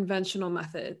more conventional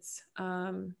methods,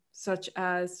 such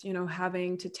as,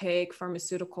 having to take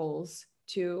pharmaceuticals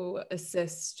to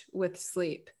assist with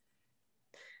sleep?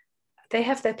 They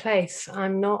have their place.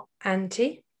 I'm not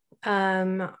anti.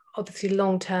 Obviously,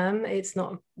 long term, it's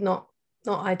not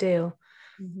ideal.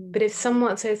 But if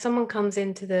someone comes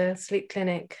into the sleep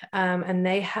clinic and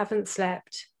they haven't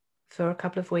slept for a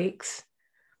couple of weeks,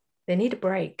 they need a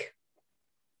break.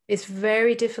 It's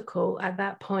very difficult at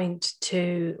that point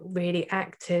to really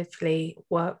actively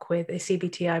work with a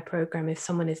CBTI program if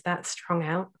someone is that strung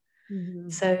out.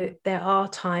 So there are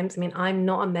times, I mean, I'm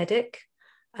not a medic,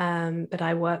 but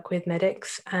I work with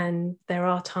medics, and there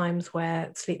are times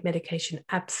where sleep medication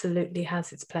absolutely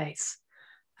has its place.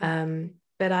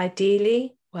 But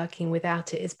ideally, working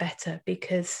without it is better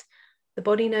because the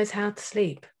body knows how to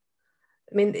sleep.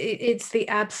 I mean, it's the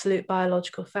absolute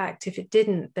biological fact. If it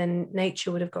didn't, then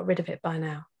nature would have got rid of it by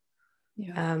now.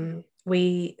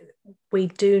 We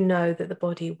do know that the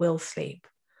body will sleep.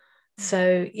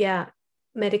 So yeah,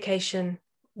 medication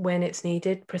when it's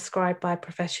needed, prescribed by a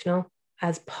professional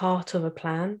as part of a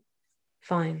plan,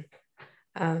 fine.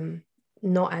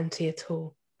 Not anti at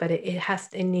all, but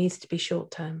it needs to be short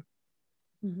term.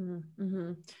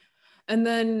 And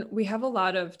then we have a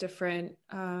lot of different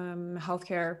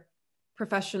healthcare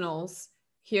professionals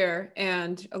here,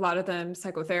 and a lot of them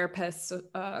psychotherapists,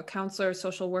 counselors,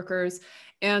 social workers.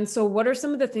 And so what are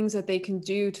some of the things that they can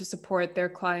do to support their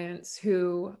clients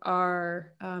who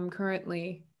are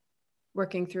currently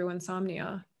working through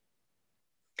insomnia?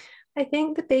 I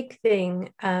think the big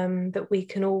thing that we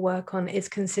can all work on is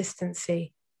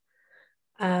consistency.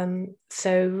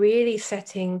 So really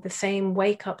setting the same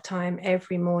wake up time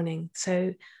every morning.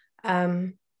 So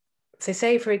So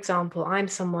say, for example, I'm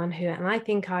someone who, and I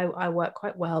think I work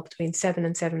quite well between 7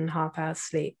 and 7.5 hours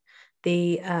sleep.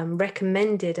 The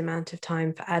recommended amount of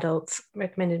time for adults,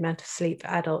 recommended amount of sleep for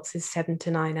adults is 7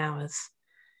 to 9 hours.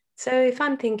 So if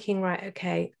I'm thinking, right,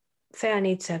 okay, say I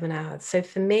need 7 hours. So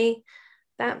for me,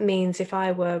 that means if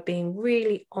I were being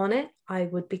really on it, I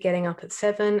would be getting up at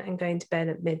 7 and going to bed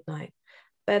at midnight.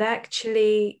 But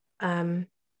actually,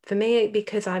 for me,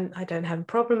 because I don't have a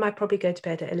problem, I probably go to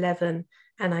bed at 11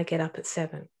 and I get up at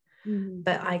 7. Mm-hmm.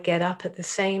 But I get up at the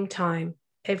same time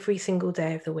every single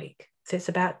day of the week. So it's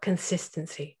about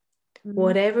consistency. Mm-hmm.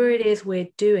 Whatever it is we're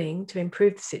doing to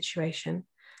improve the situation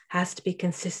has to be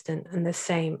consistent and the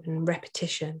same, and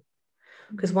repetition.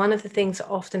 Because one of the things that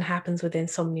often happens with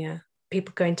insomnia,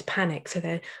 people go into panic. So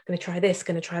they're going to try this,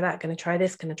 going to try that, going to try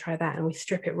this, going to try that. And we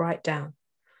strip it right down.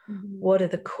 Mm-hmm. What are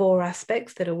the core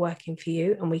aspects that are working for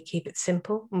you? And we keep it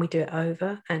simple and we do it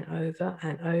over and over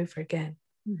and over again.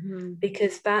 Mm-hmm.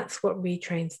 Because that's what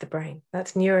retrains the brain.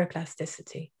 That's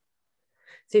neuroplasticity.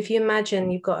 So if you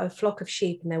imagine you've got a flock of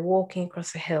sheep and they're walking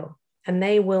across a hill, and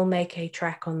they will make a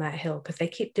track on that hill because they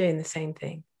keep doing the same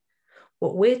thing.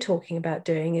 What we're talking about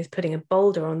doing is putting a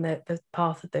boulder on the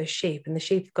path of those sheep, and the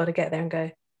sheep have got to get there and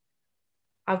go,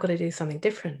 I've got to do something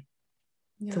different.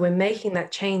 Yeah. So we're making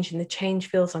that change, and the change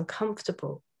feels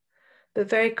uncomfortable. But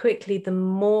very quickly, the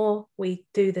more we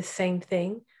do the same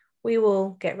thing, we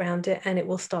will get around it and it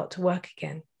will start to work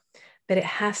again. But it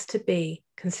has to be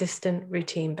consistent,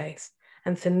 routine based.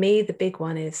 And for me, the big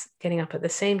one is getting up at the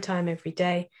same time every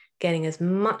day, getting as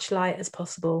much light as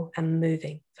possible, and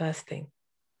moving first thing.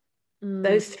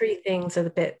 Those three things are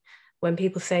the bit when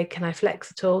people say, can I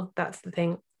flex at all? That's the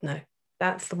thing. No,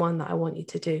 that's the one that I want you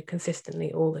to do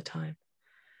consistently all the time.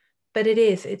 But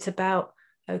it's about,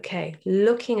 okay,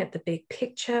 looking at the big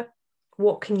picture.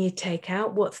 What can you take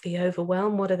out? What's the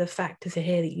overwhelm? What are the factors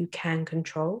here that you can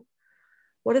control?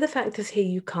 What are the factors here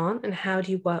you can't? And how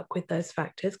do you work with those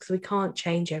factors? Because we can't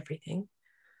change everything.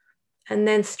 And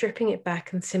then stripping it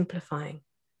back and simplifying.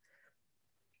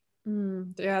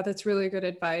 Yeah, that's really good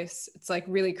advice. It's like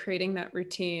really creating that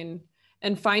routine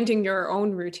and finding your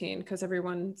own routine, because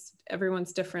everyone's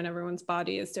different, everyone's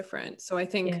body is different. So I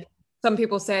think some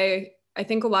people say, I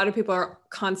think a lot of people are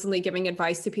constantly giving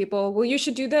advice to people, well, you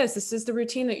should do this. This is the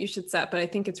routine that you should set. But I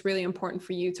think it's really important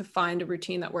for you to find a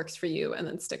routine that works for you and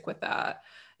then stick with that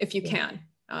if you can.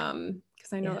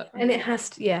 Because I know that. And it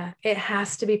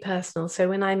has to be personal. So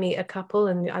when I meet a couple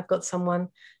and I've got someone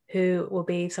who will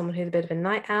be someone who's a bit of a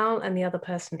night owl and the other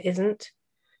person isn't,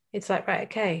 it's like, right,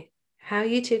 okay, how are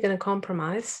you two going to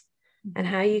compromise? And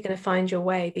how are you going to find your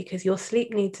way? Because your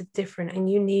sleep needs are different, and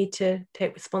you need to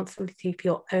take responsibility for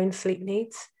your own sleep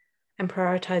needs and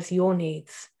prioritize your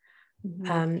needs.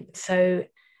 So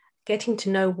getting to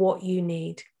know what you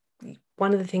need.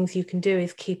 One of the things you can do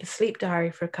is keep a sleep diary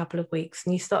for a couple of weeks,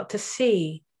 and you start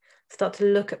to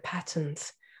look at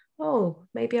patterns. Oh,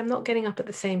 maybe I'm not getting up at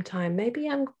the same time. Maybe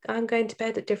I'm going to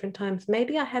bed at different times.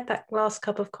 Maybe I had that last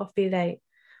cup of coffee late.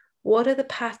 What are the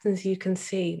patterns you can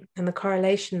see and the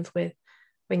correlations with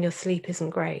when your sleep isn't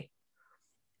great?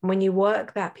 And when you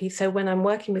work that piece, so when I'm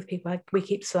working with people, we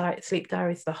keep sleep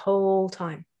diaries the whole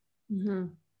time.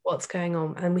 What's going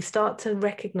on? And we start to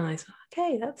recognize,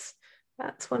 okay, that's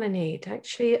what I need.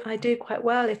 Actually, I do quite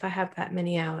well if I have that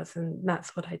many hours, and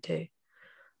that's what I do.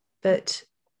 But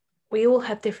we all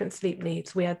have different sleep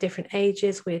needs. We have different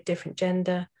ages, we have different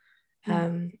gender.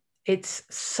 It's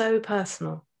so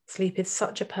personal. Sleep is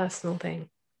such a personal thing.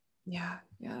 Yeah,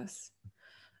 yes.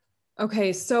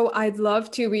 Okay, so I'd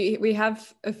love to, we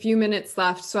have a few minutes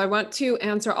left, so I want to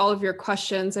answer all of your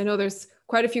questions. I know there's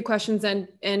quite a few questions,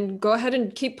 and go ahead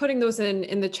and keep putting those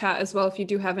in the chat as well if you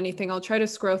do have anything. I'll try to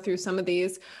scroll through some of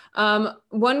these.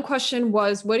 One question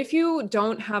was, what if you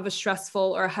don't have a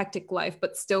stressful or a hectic life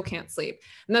but still can't sleep?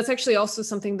 And that's actually also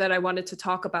something that I wanted to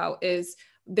talk about, is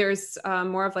there's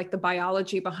more of like the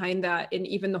biology behind that, and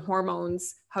even the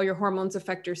hormones, how your hormones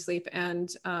affect your sleep. And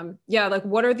like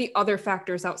what are the other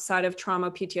factors outside of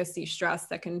trauma, PTSD, stress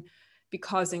that can be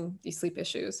causing these sleep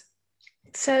issues?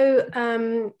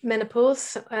 So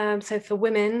menopause, so for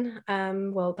women,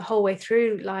 well, the whole way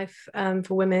through life,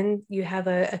 for women, you have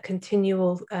a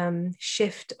continual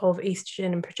shift of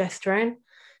estrogen and progesterone.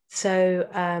 So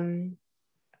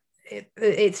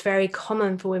it's very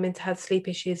common for women to have sleep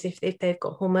issues if they've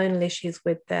got hormonal issues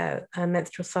with their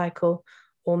menstrual cycle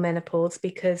or menopause,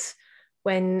 because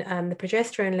when the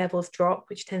progesterone levels drop,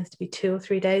 which tends to be 2 or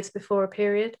 3 days before a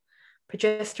period,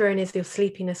 progesterone is your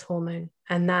sleepiness hormone,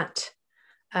 and that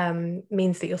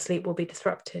means that your sleep will be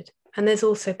disrupted. And there's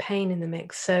also pain in the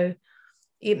mix. So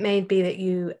it may be that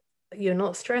you're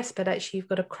not stressed, but actually you've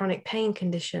got a chronic pain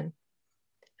condition.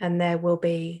 and there will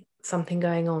be something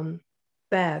going on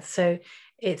there. So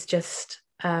it's just,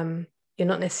 you're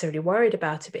not necessarily worried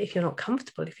about it, but if you're not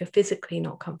comfortable, if you're physically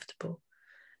not comfortable,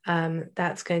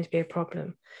 that's going to be a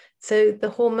problem. So the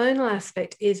hormonal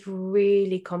aspect is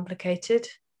really complicated.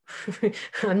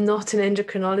 I'm not an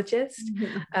endocrinologist.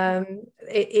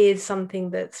 It is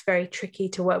something that's very tricky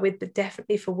to work with, but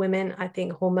definitely for women, I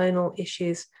think hormonal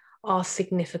issues are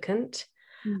significant.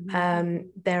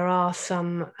 There are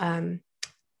some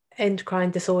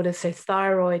endocrine disorders, so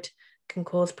thyroid can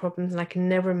cause problems, and I can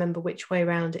never remember which way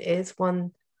around it is.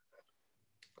 One,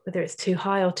 whether it's too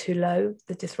high or too low,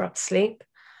 that disrupts sleep.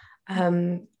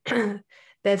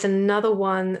 There's another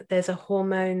one, there's a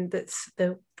hormone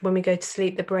when we go to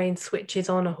sleep, the brain switches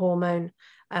on a hormone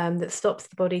that stops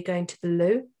the body going to the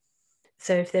loo.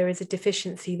 So if there is a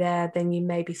deficiency there, then you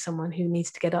may be someone who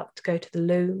needs to get up to go to the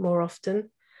loo more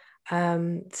often.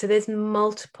 So there's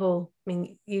multiple, I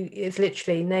mean, it's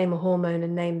literally name a hormone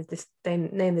and name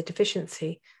the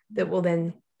deficiency that will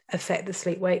then affect the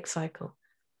sleep-wake cycle.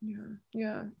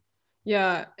 Yeah.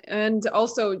 And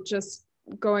also, just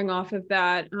going off of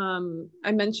that,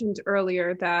 I mentioned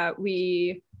earlier that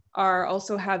we are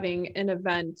also having an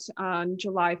event on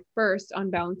July 1st on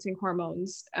balancing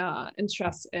hormones and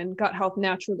stress and gut health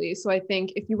naturally. So I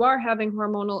think if you are having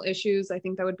hormonal issues, I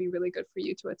think that would be really good for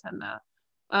you to attend that.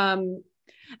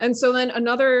 And so then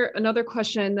another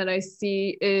question that I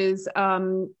see is,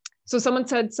 so someone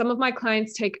said, some of my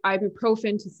clients take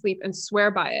ibuprofen to sleep and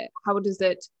swear by it. How does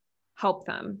it help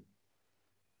them?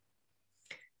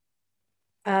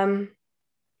 I'm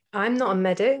not a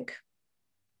medic,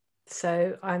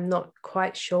 so I'm not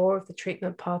quite sure of the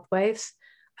treatment pathways.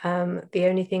 The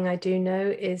only thing I do know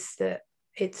is that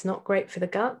it's not great for the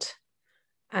gut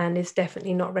and is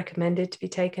definitely not recommended to be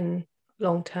taken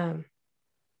long term.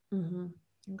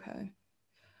 Okay.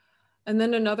 And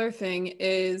then another thing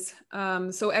is,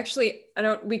 so actually,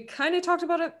 we kind of talked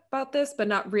about this, but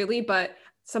not really, but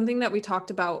something that we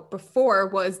talked about before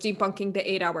was debunking the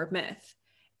 8-hour myth.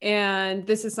 And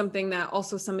this is something that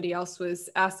also somebody else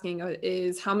was asking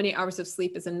is how many hours of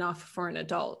sleep is enough for an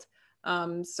adult?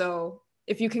 So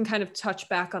if you can kind of touch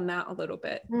back on that a little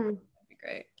bit, that'd be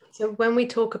great. So when we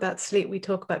talk about sleep, we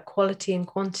talk about quality and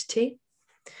quantity.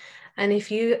 And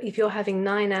if you're having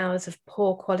 9 hours of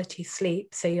poor quality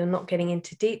sleep, so you're not getting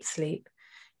into deep sleep,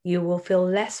 you will feel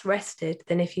less rested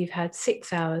than if you've had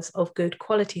 6 hours of good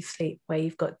quality sleep where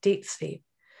you've got deep sleep.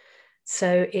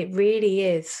 So it really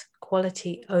is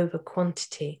quality over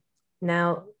quantity.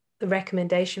 Now, the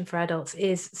recommendation for adults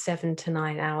is 7 to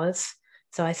 9 hours.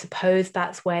 So I suppose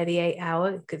that's where the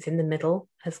 8-hour, because in the middle,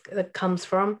 comes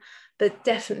from. But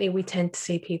definitely we tend to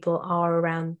see people are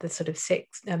around the sort of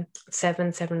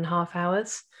 7.5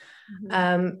 hours.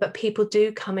 But people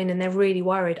do come in and they're really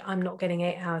worried, I'm not getting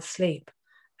 8 hours sleep.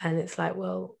 And it's like,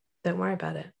 well, don't worry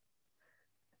about it.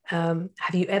 Have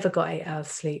you ever got 8 hours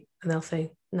sleep? And they'll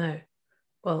say, no.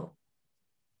 Well,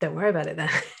 don't worry about it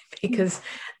then, because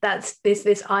that's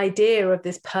this idea of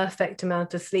this perfect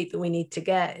amount of sleep that we need to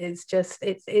get is just,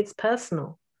 it's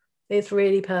personal. It's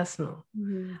really personal.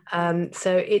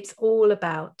 So it's all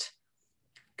about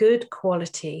good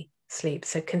quality sleep.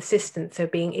 So consistent. So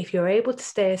if you're able to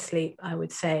stay asleep, I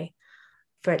would say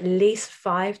for at least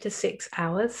 5 to 6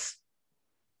 hours,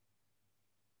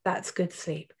 that's good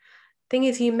sleep. Thing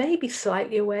is, you may be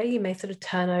slightly aware, you may sort of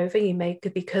turn over,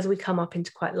 because we come up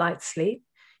into quite light sleep,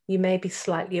 you may be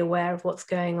slightly aware of what's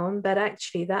going on, but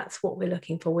actually that's what we're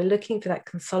looking for. We're looking for that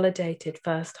consolidated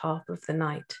first half of the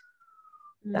night.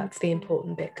 That's the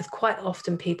important bit, because quite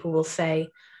often people will say,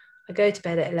 I go to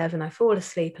bed at 11, I fall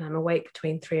asleep and I'm awake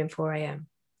between 3 and 4 a.m.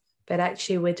 But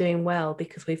actually we're doing well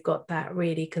because we've got that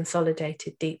really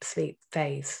consolidated deep sleep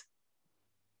phase.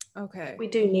 Okay. We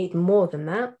do need more than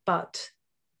that, but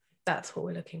that's what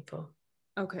we're looking for.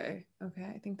 Okay.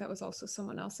 I think that was also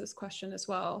someone else's question as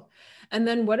well. And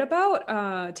then what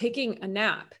about taking a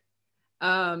nap?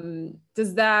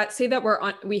 Does that say that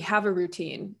we have a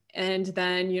routine and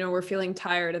then, we're feeling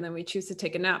tired and then we choose to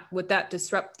take a nap? Would that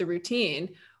disrupt the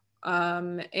routine?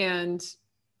 And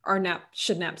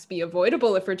should naps be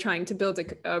avoidable if we're trying to build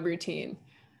a routine?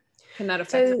 Can that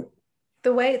affect it?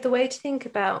 The way to think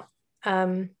about,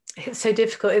 it's so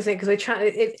difficult, isn't it? Because we're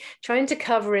trying to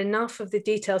cover enough of the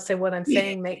details so what I'm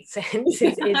saying makes sense.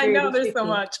 Is I really know there's tricky. so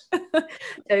much.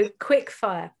 So quick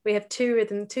fire. We have two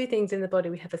things in the body.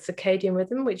 We have a circadian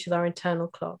rhythm, which is our internal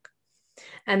clock.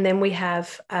 And then we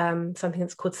have something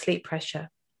that's called sleep pressure.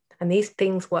 And these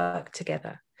things work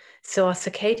together. So our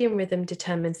circadian rhythm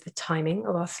determines the timing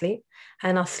of our sleep,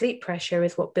 and our sleep pressure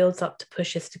is what builds up to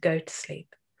push us to go to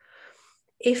sleep.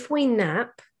 If we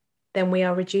nap, then we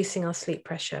are reducing our sleep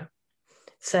pressure.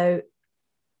 So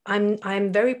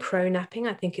I'm very pro napping.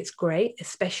 I think it's great,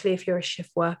 especially if you're a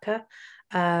shift worker.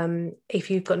 If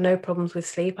you've got no problems with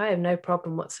sleep, I have no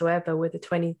problem whatsoever with a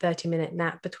 20-30 minute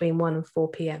nap between 1 and 4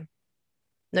 p.m.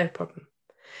 No problem.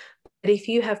 But if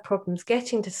you have problems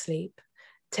getting to sleep,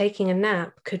 taking a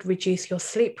nap could reduce your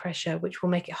sleep pressure, which will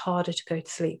make it harder to go to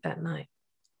sleep that night.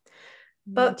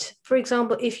 But for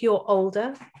example, if you're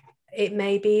older, it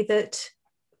may be that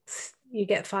you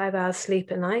get 5 hours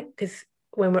sleep at night, because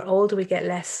when we're older, we get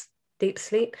less deep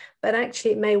sleep. But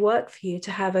actually, it may work for you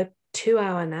to have a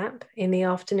 2-hour nap in the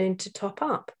afternoon to top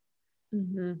up.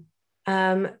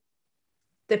 The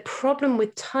problem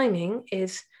with timing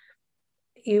is,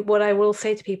 what I will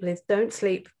say to people is, don't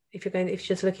sleep. If you're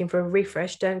just looking for a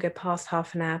refresh, don't go past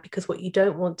half an hour, because what you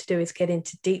don't want to do is get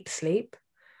into deep sleep,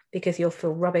 because you'll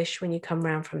feel rubbish when you come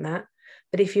around from that.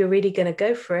 But if you're really going to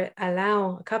go for it,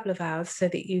 allow a couple of hours so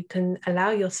that you can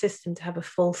allow your system to have a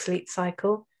full sleep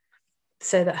cycle,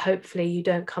 so that hopefully you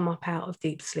don't come up out of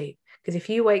deep sleep. Because if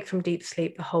you wake from deep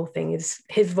sleep, the whole thing is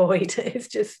void.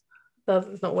 It's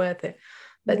not worth it.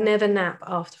 But never nap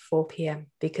after 4 p.m.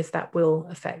 because that will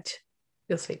affect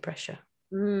your sleep pressure.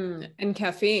 And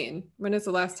caffeine. When is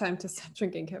the last time to stop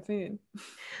drinking caffeine?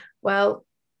 Well,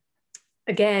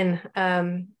 again,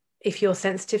 if you're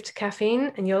sensitive to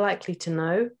caffeine, and you're likely to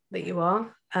know that you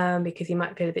are, because you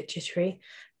might feel a bit jittery,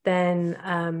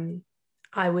 then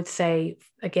I would say,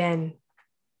 again,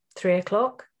 3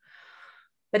 o'clock.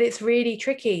 But it's really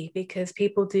tricky because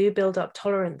people do build up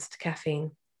tolerance to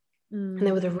caffeine. And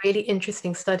there was a really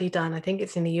interesting study done, I think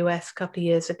it's in the US a couple of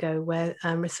years ago, where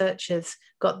researchers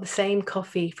got the same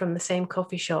coffee from the same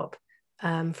coffee shop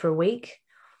for a week.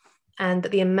 And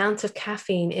the amount of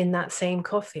caffeine in that same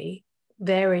coffee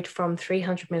varied from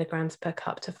 300 milligrams per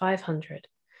cup to 500.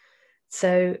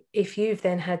 So if you've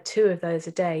then had 2 of those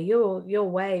a day, you're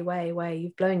way,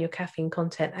 you've blown your caffeine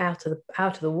content out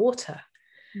of the water.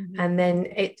 And then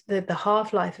the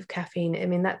half-life of caffeine, I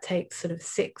mean, that takes sort of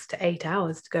 6 to 8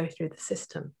 hours to go through the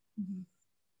system.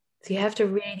 So you have to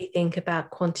really think about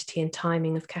quantity and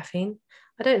timing of caffeine.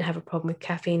 I don't have a problem with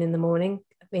caffeine in the morning.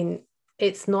 I mean,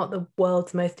 it's not the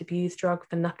world's most abused drug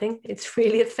for nothing. It's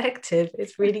really effective.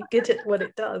 It's really good at what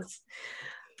it does.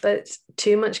 But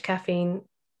too much caffeine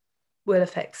will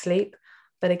affect sleep.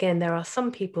 But again, there are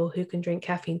some people who can drink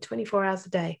caffeine 24 hours a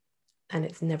day, and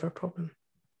it's never a problem.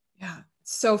 Yeah,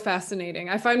 so fascinating.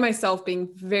 I find myself being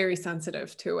very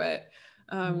sensitive to it.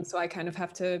 So I kind of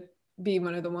have to be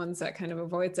one of the ones that kind of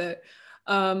avoids it.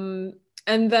 And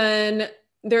then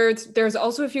there's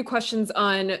also a few questions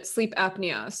on sleep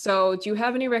apnea. So do you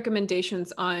have any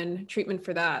recommendations on treatment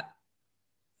for that?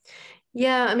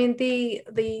 Yeah, I mean,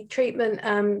 the treatment,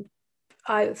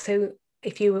 so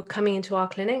if you were coming into our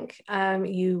clinic,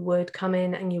 you would come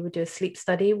in and you would do a sleep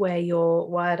study where you're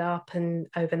wired up and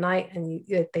overnight, and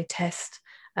they test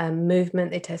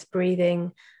movement, they test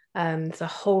breathing. There's a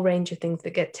whole range of things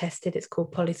that get tested. It's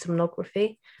called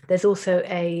polysomnography. There's also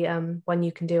a one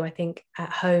you can do, I think,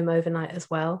 at home overnight as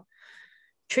well.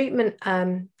 Treatment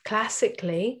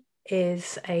classically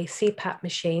is a CPAP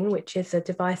machine, which is a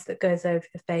device that goes over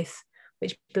the face,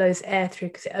 which blows air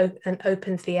through and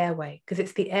opens the airway, because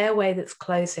it's the airway that's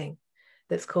closing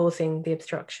that's causing the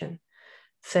obstruction.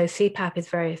 So CPAP is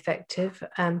very effective.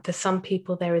 For some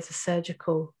people, there is a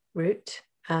surgical route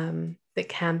that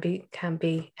can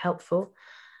be helpful.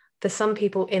 For some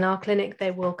people in our clinic,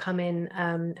 they will come in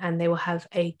and they will have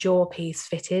a jaw piece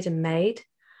fitted and made,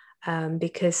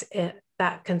 because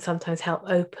that can sometimes help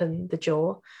open the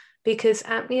jaw. Because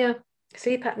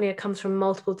sleep apnea comes from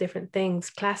multiple different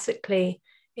things. Classically,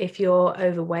 if you're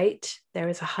overweight, there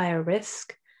is a higher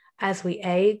risk. As we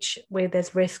age,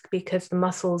 there's risk because the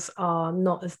muscles are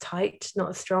not as tight, not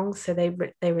as strong, so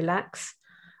they relax.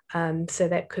 So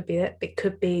that could be it. It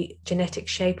could be genetic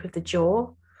shape of the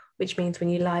jaw, which means when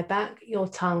you lie back, your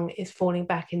tongue is falling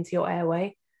back into your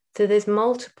airway. So there's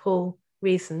multiple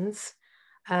reasons,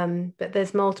 but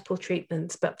there's multiple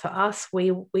treatments. But for us, we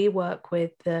work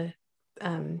with the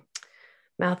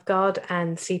mouth guard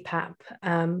and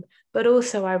CPAP. But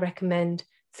also I recommend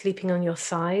sleeping on your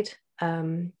side,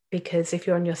 because if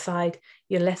you're on your side,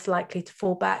 you're less likely to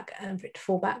fall back and for it to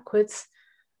fall backwards.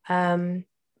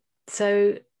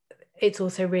 So it's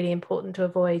also really important to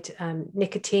avoid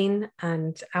nicotine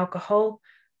and alcohol,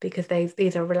 because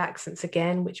these are relaxants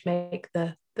again, which make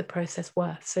the process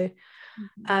worse. So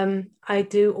I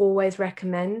do always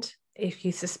recommend, if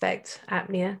you suspect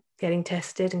apnea, getting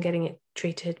tested and getting it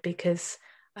treated, because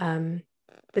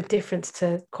the difference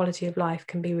to quality of life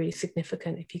can be really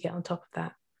significant if you get on top of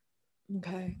that.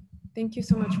 Okay. Thank you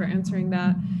so much for answering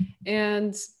that.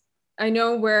 And I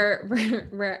know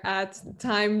we're at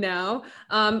time now,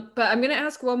 but I'm going to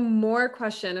ask one more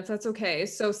question if that's okay.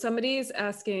 So somebody's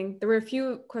asking, there were a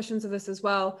few questions of this as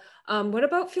well. What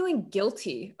about feeling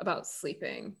guilty about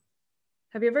sleeping?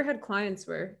 Have you ever had clients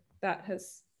where that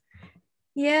has?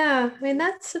 Yeah, I mean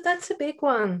that's a big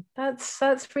one. That's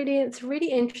really it's a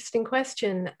really interesting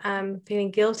question.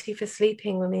 Feeling guilty for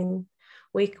sleeping. I mean,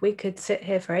 we could sit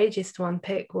here for ages to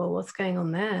unpick, well, what's going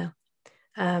on there?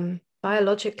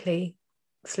 Biologically,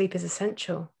 sleep is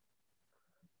essential,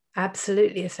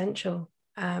 absolutely essential.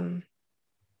 So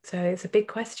it's a big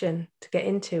question to get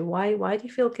into. Why do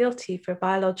you feel guilty for a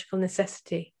biological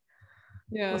necessity?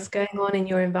 Yeah. What's going on in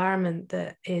your environment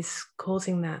that is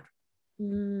causing that?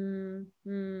 Mm.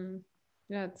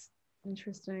 Yeah, it's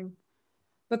interesting.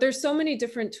 But there's so many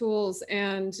different tools,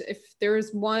 and if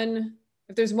there's one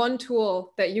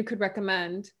tool that you could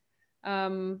recommend,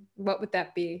 what would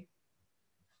that be?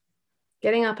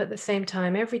 Getting up at the same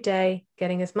time every day,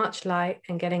 getting as much light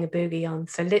and getting a boogie on.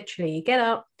 So literally you get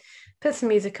up, put some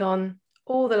music on,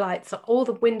 all the lights, all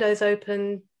the windows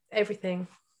open, everything,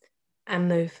 and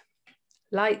move.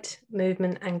 Light,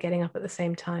 movement, and getting up at the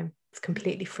same time. It's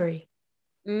completely free.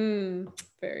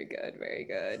 Very good, very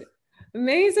good.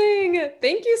 Amazing.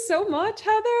 Thank you so much,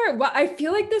 Heather. Well, I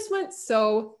feel like this went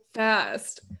so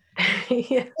fast.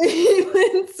 Yeah. It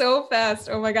went so fast.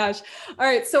 Oh my gosh. All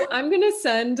right. So I'm going to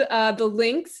send the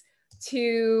links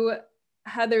to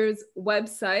Heather's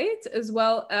website as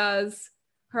well as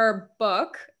her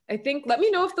book. I think, let me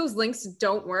know if those links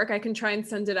don't work. I can try and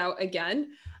send it out again.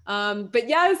 But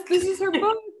yes, this is her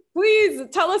book. Please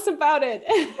tell us about it.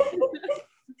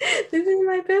 This is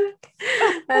my book.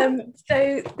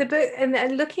 So the book,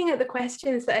 and looking at the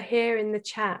questions that are here in the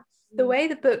chat, the way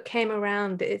the book came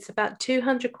around, it's about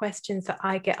 200 questions that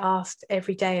I get asked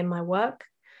every day in my work.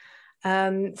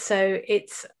 So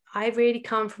I really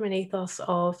come from an ethos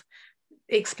of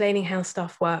explaining how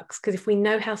stuff works, because if we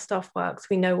know how stuff works,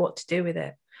 we know what to do with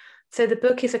it. So the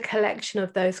book is a collection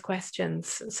of those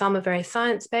questions. Some are very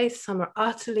science-based, some are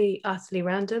utterly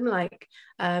random, like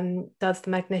does the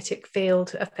magnetic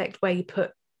field affect where you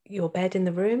put your bed in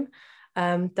the room?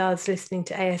 Does listening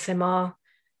to ASMR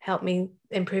help me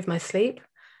improve my sleep?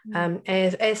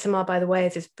 ASMR, by the way,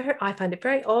 I find it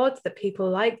very odd that people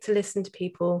like to listen to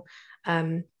people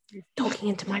talking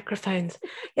into microphones.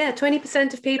 Yeah,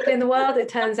 20% of people in the world, it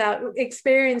turns out,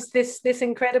 experience this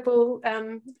incredible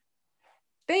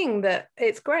thing that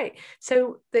it's great.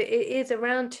 So it is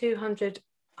around 200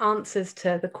 answers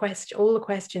to all the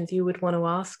questions you would want to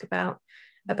ask about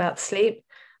sleep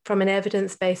from an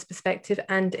evidence-based perspective,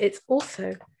 and it's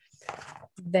also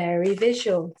very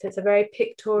visual. So it's a very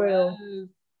pictorial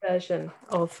version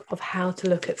of how to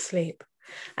look at sleep.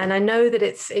 And I know that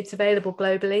it's available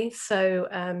globally, so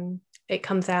it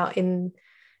comes out in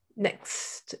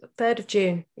next 3rd of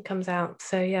June. It comes out.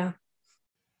 So yeah.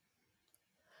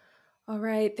 All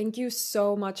right. Thank you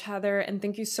so much, Heather. And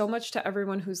thank you so much to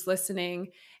everyone who's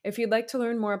listening. If you'd like to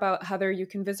learn more about Heather, you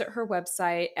can visit her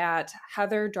website at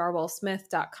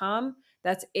heatherdarwellsmith.com.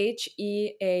 That's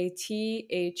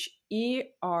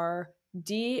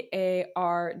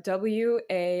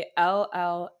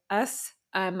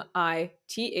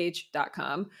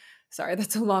HeaTherWallsmith.com. Sorry,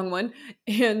 that's a long one.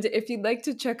 And if you'd like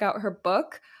to check out her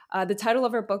book, the title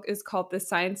of her book is called The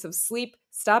Science of Sleep.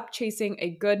 Stop Chasing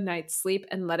a Good Night's Sleep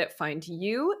and Let It Find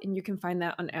You. And you can find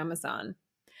that on Amazon.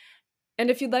 And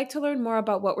if you'd like to learn more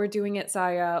about what we're doing at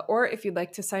Zaya, or if you'd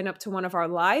like to sign up to one of our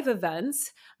live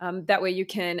events, that way you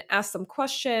can ask some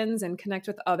questions and connect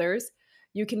with others,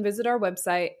 you can visit our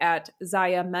website at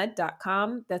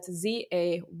zayamed.com. That's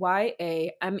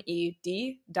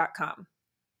ZAYAMED.com.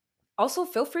 Also,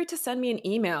 feel free to send me an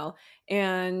email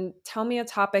and tell me a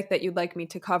topic that you'd like me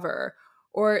to cover.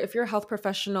 Or if you're a health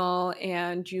professional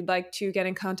and you'd like to get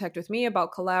in contact with me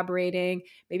about collaborating,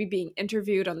 maybe being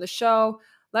interviewed on the show,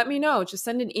 let me know. Just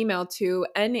send an email to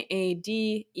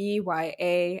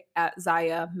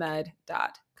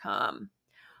nadeya@zayamed.com.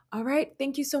 All right.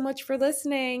 Thank you so much for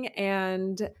listening,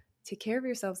 and take care of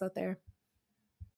yourselves out there.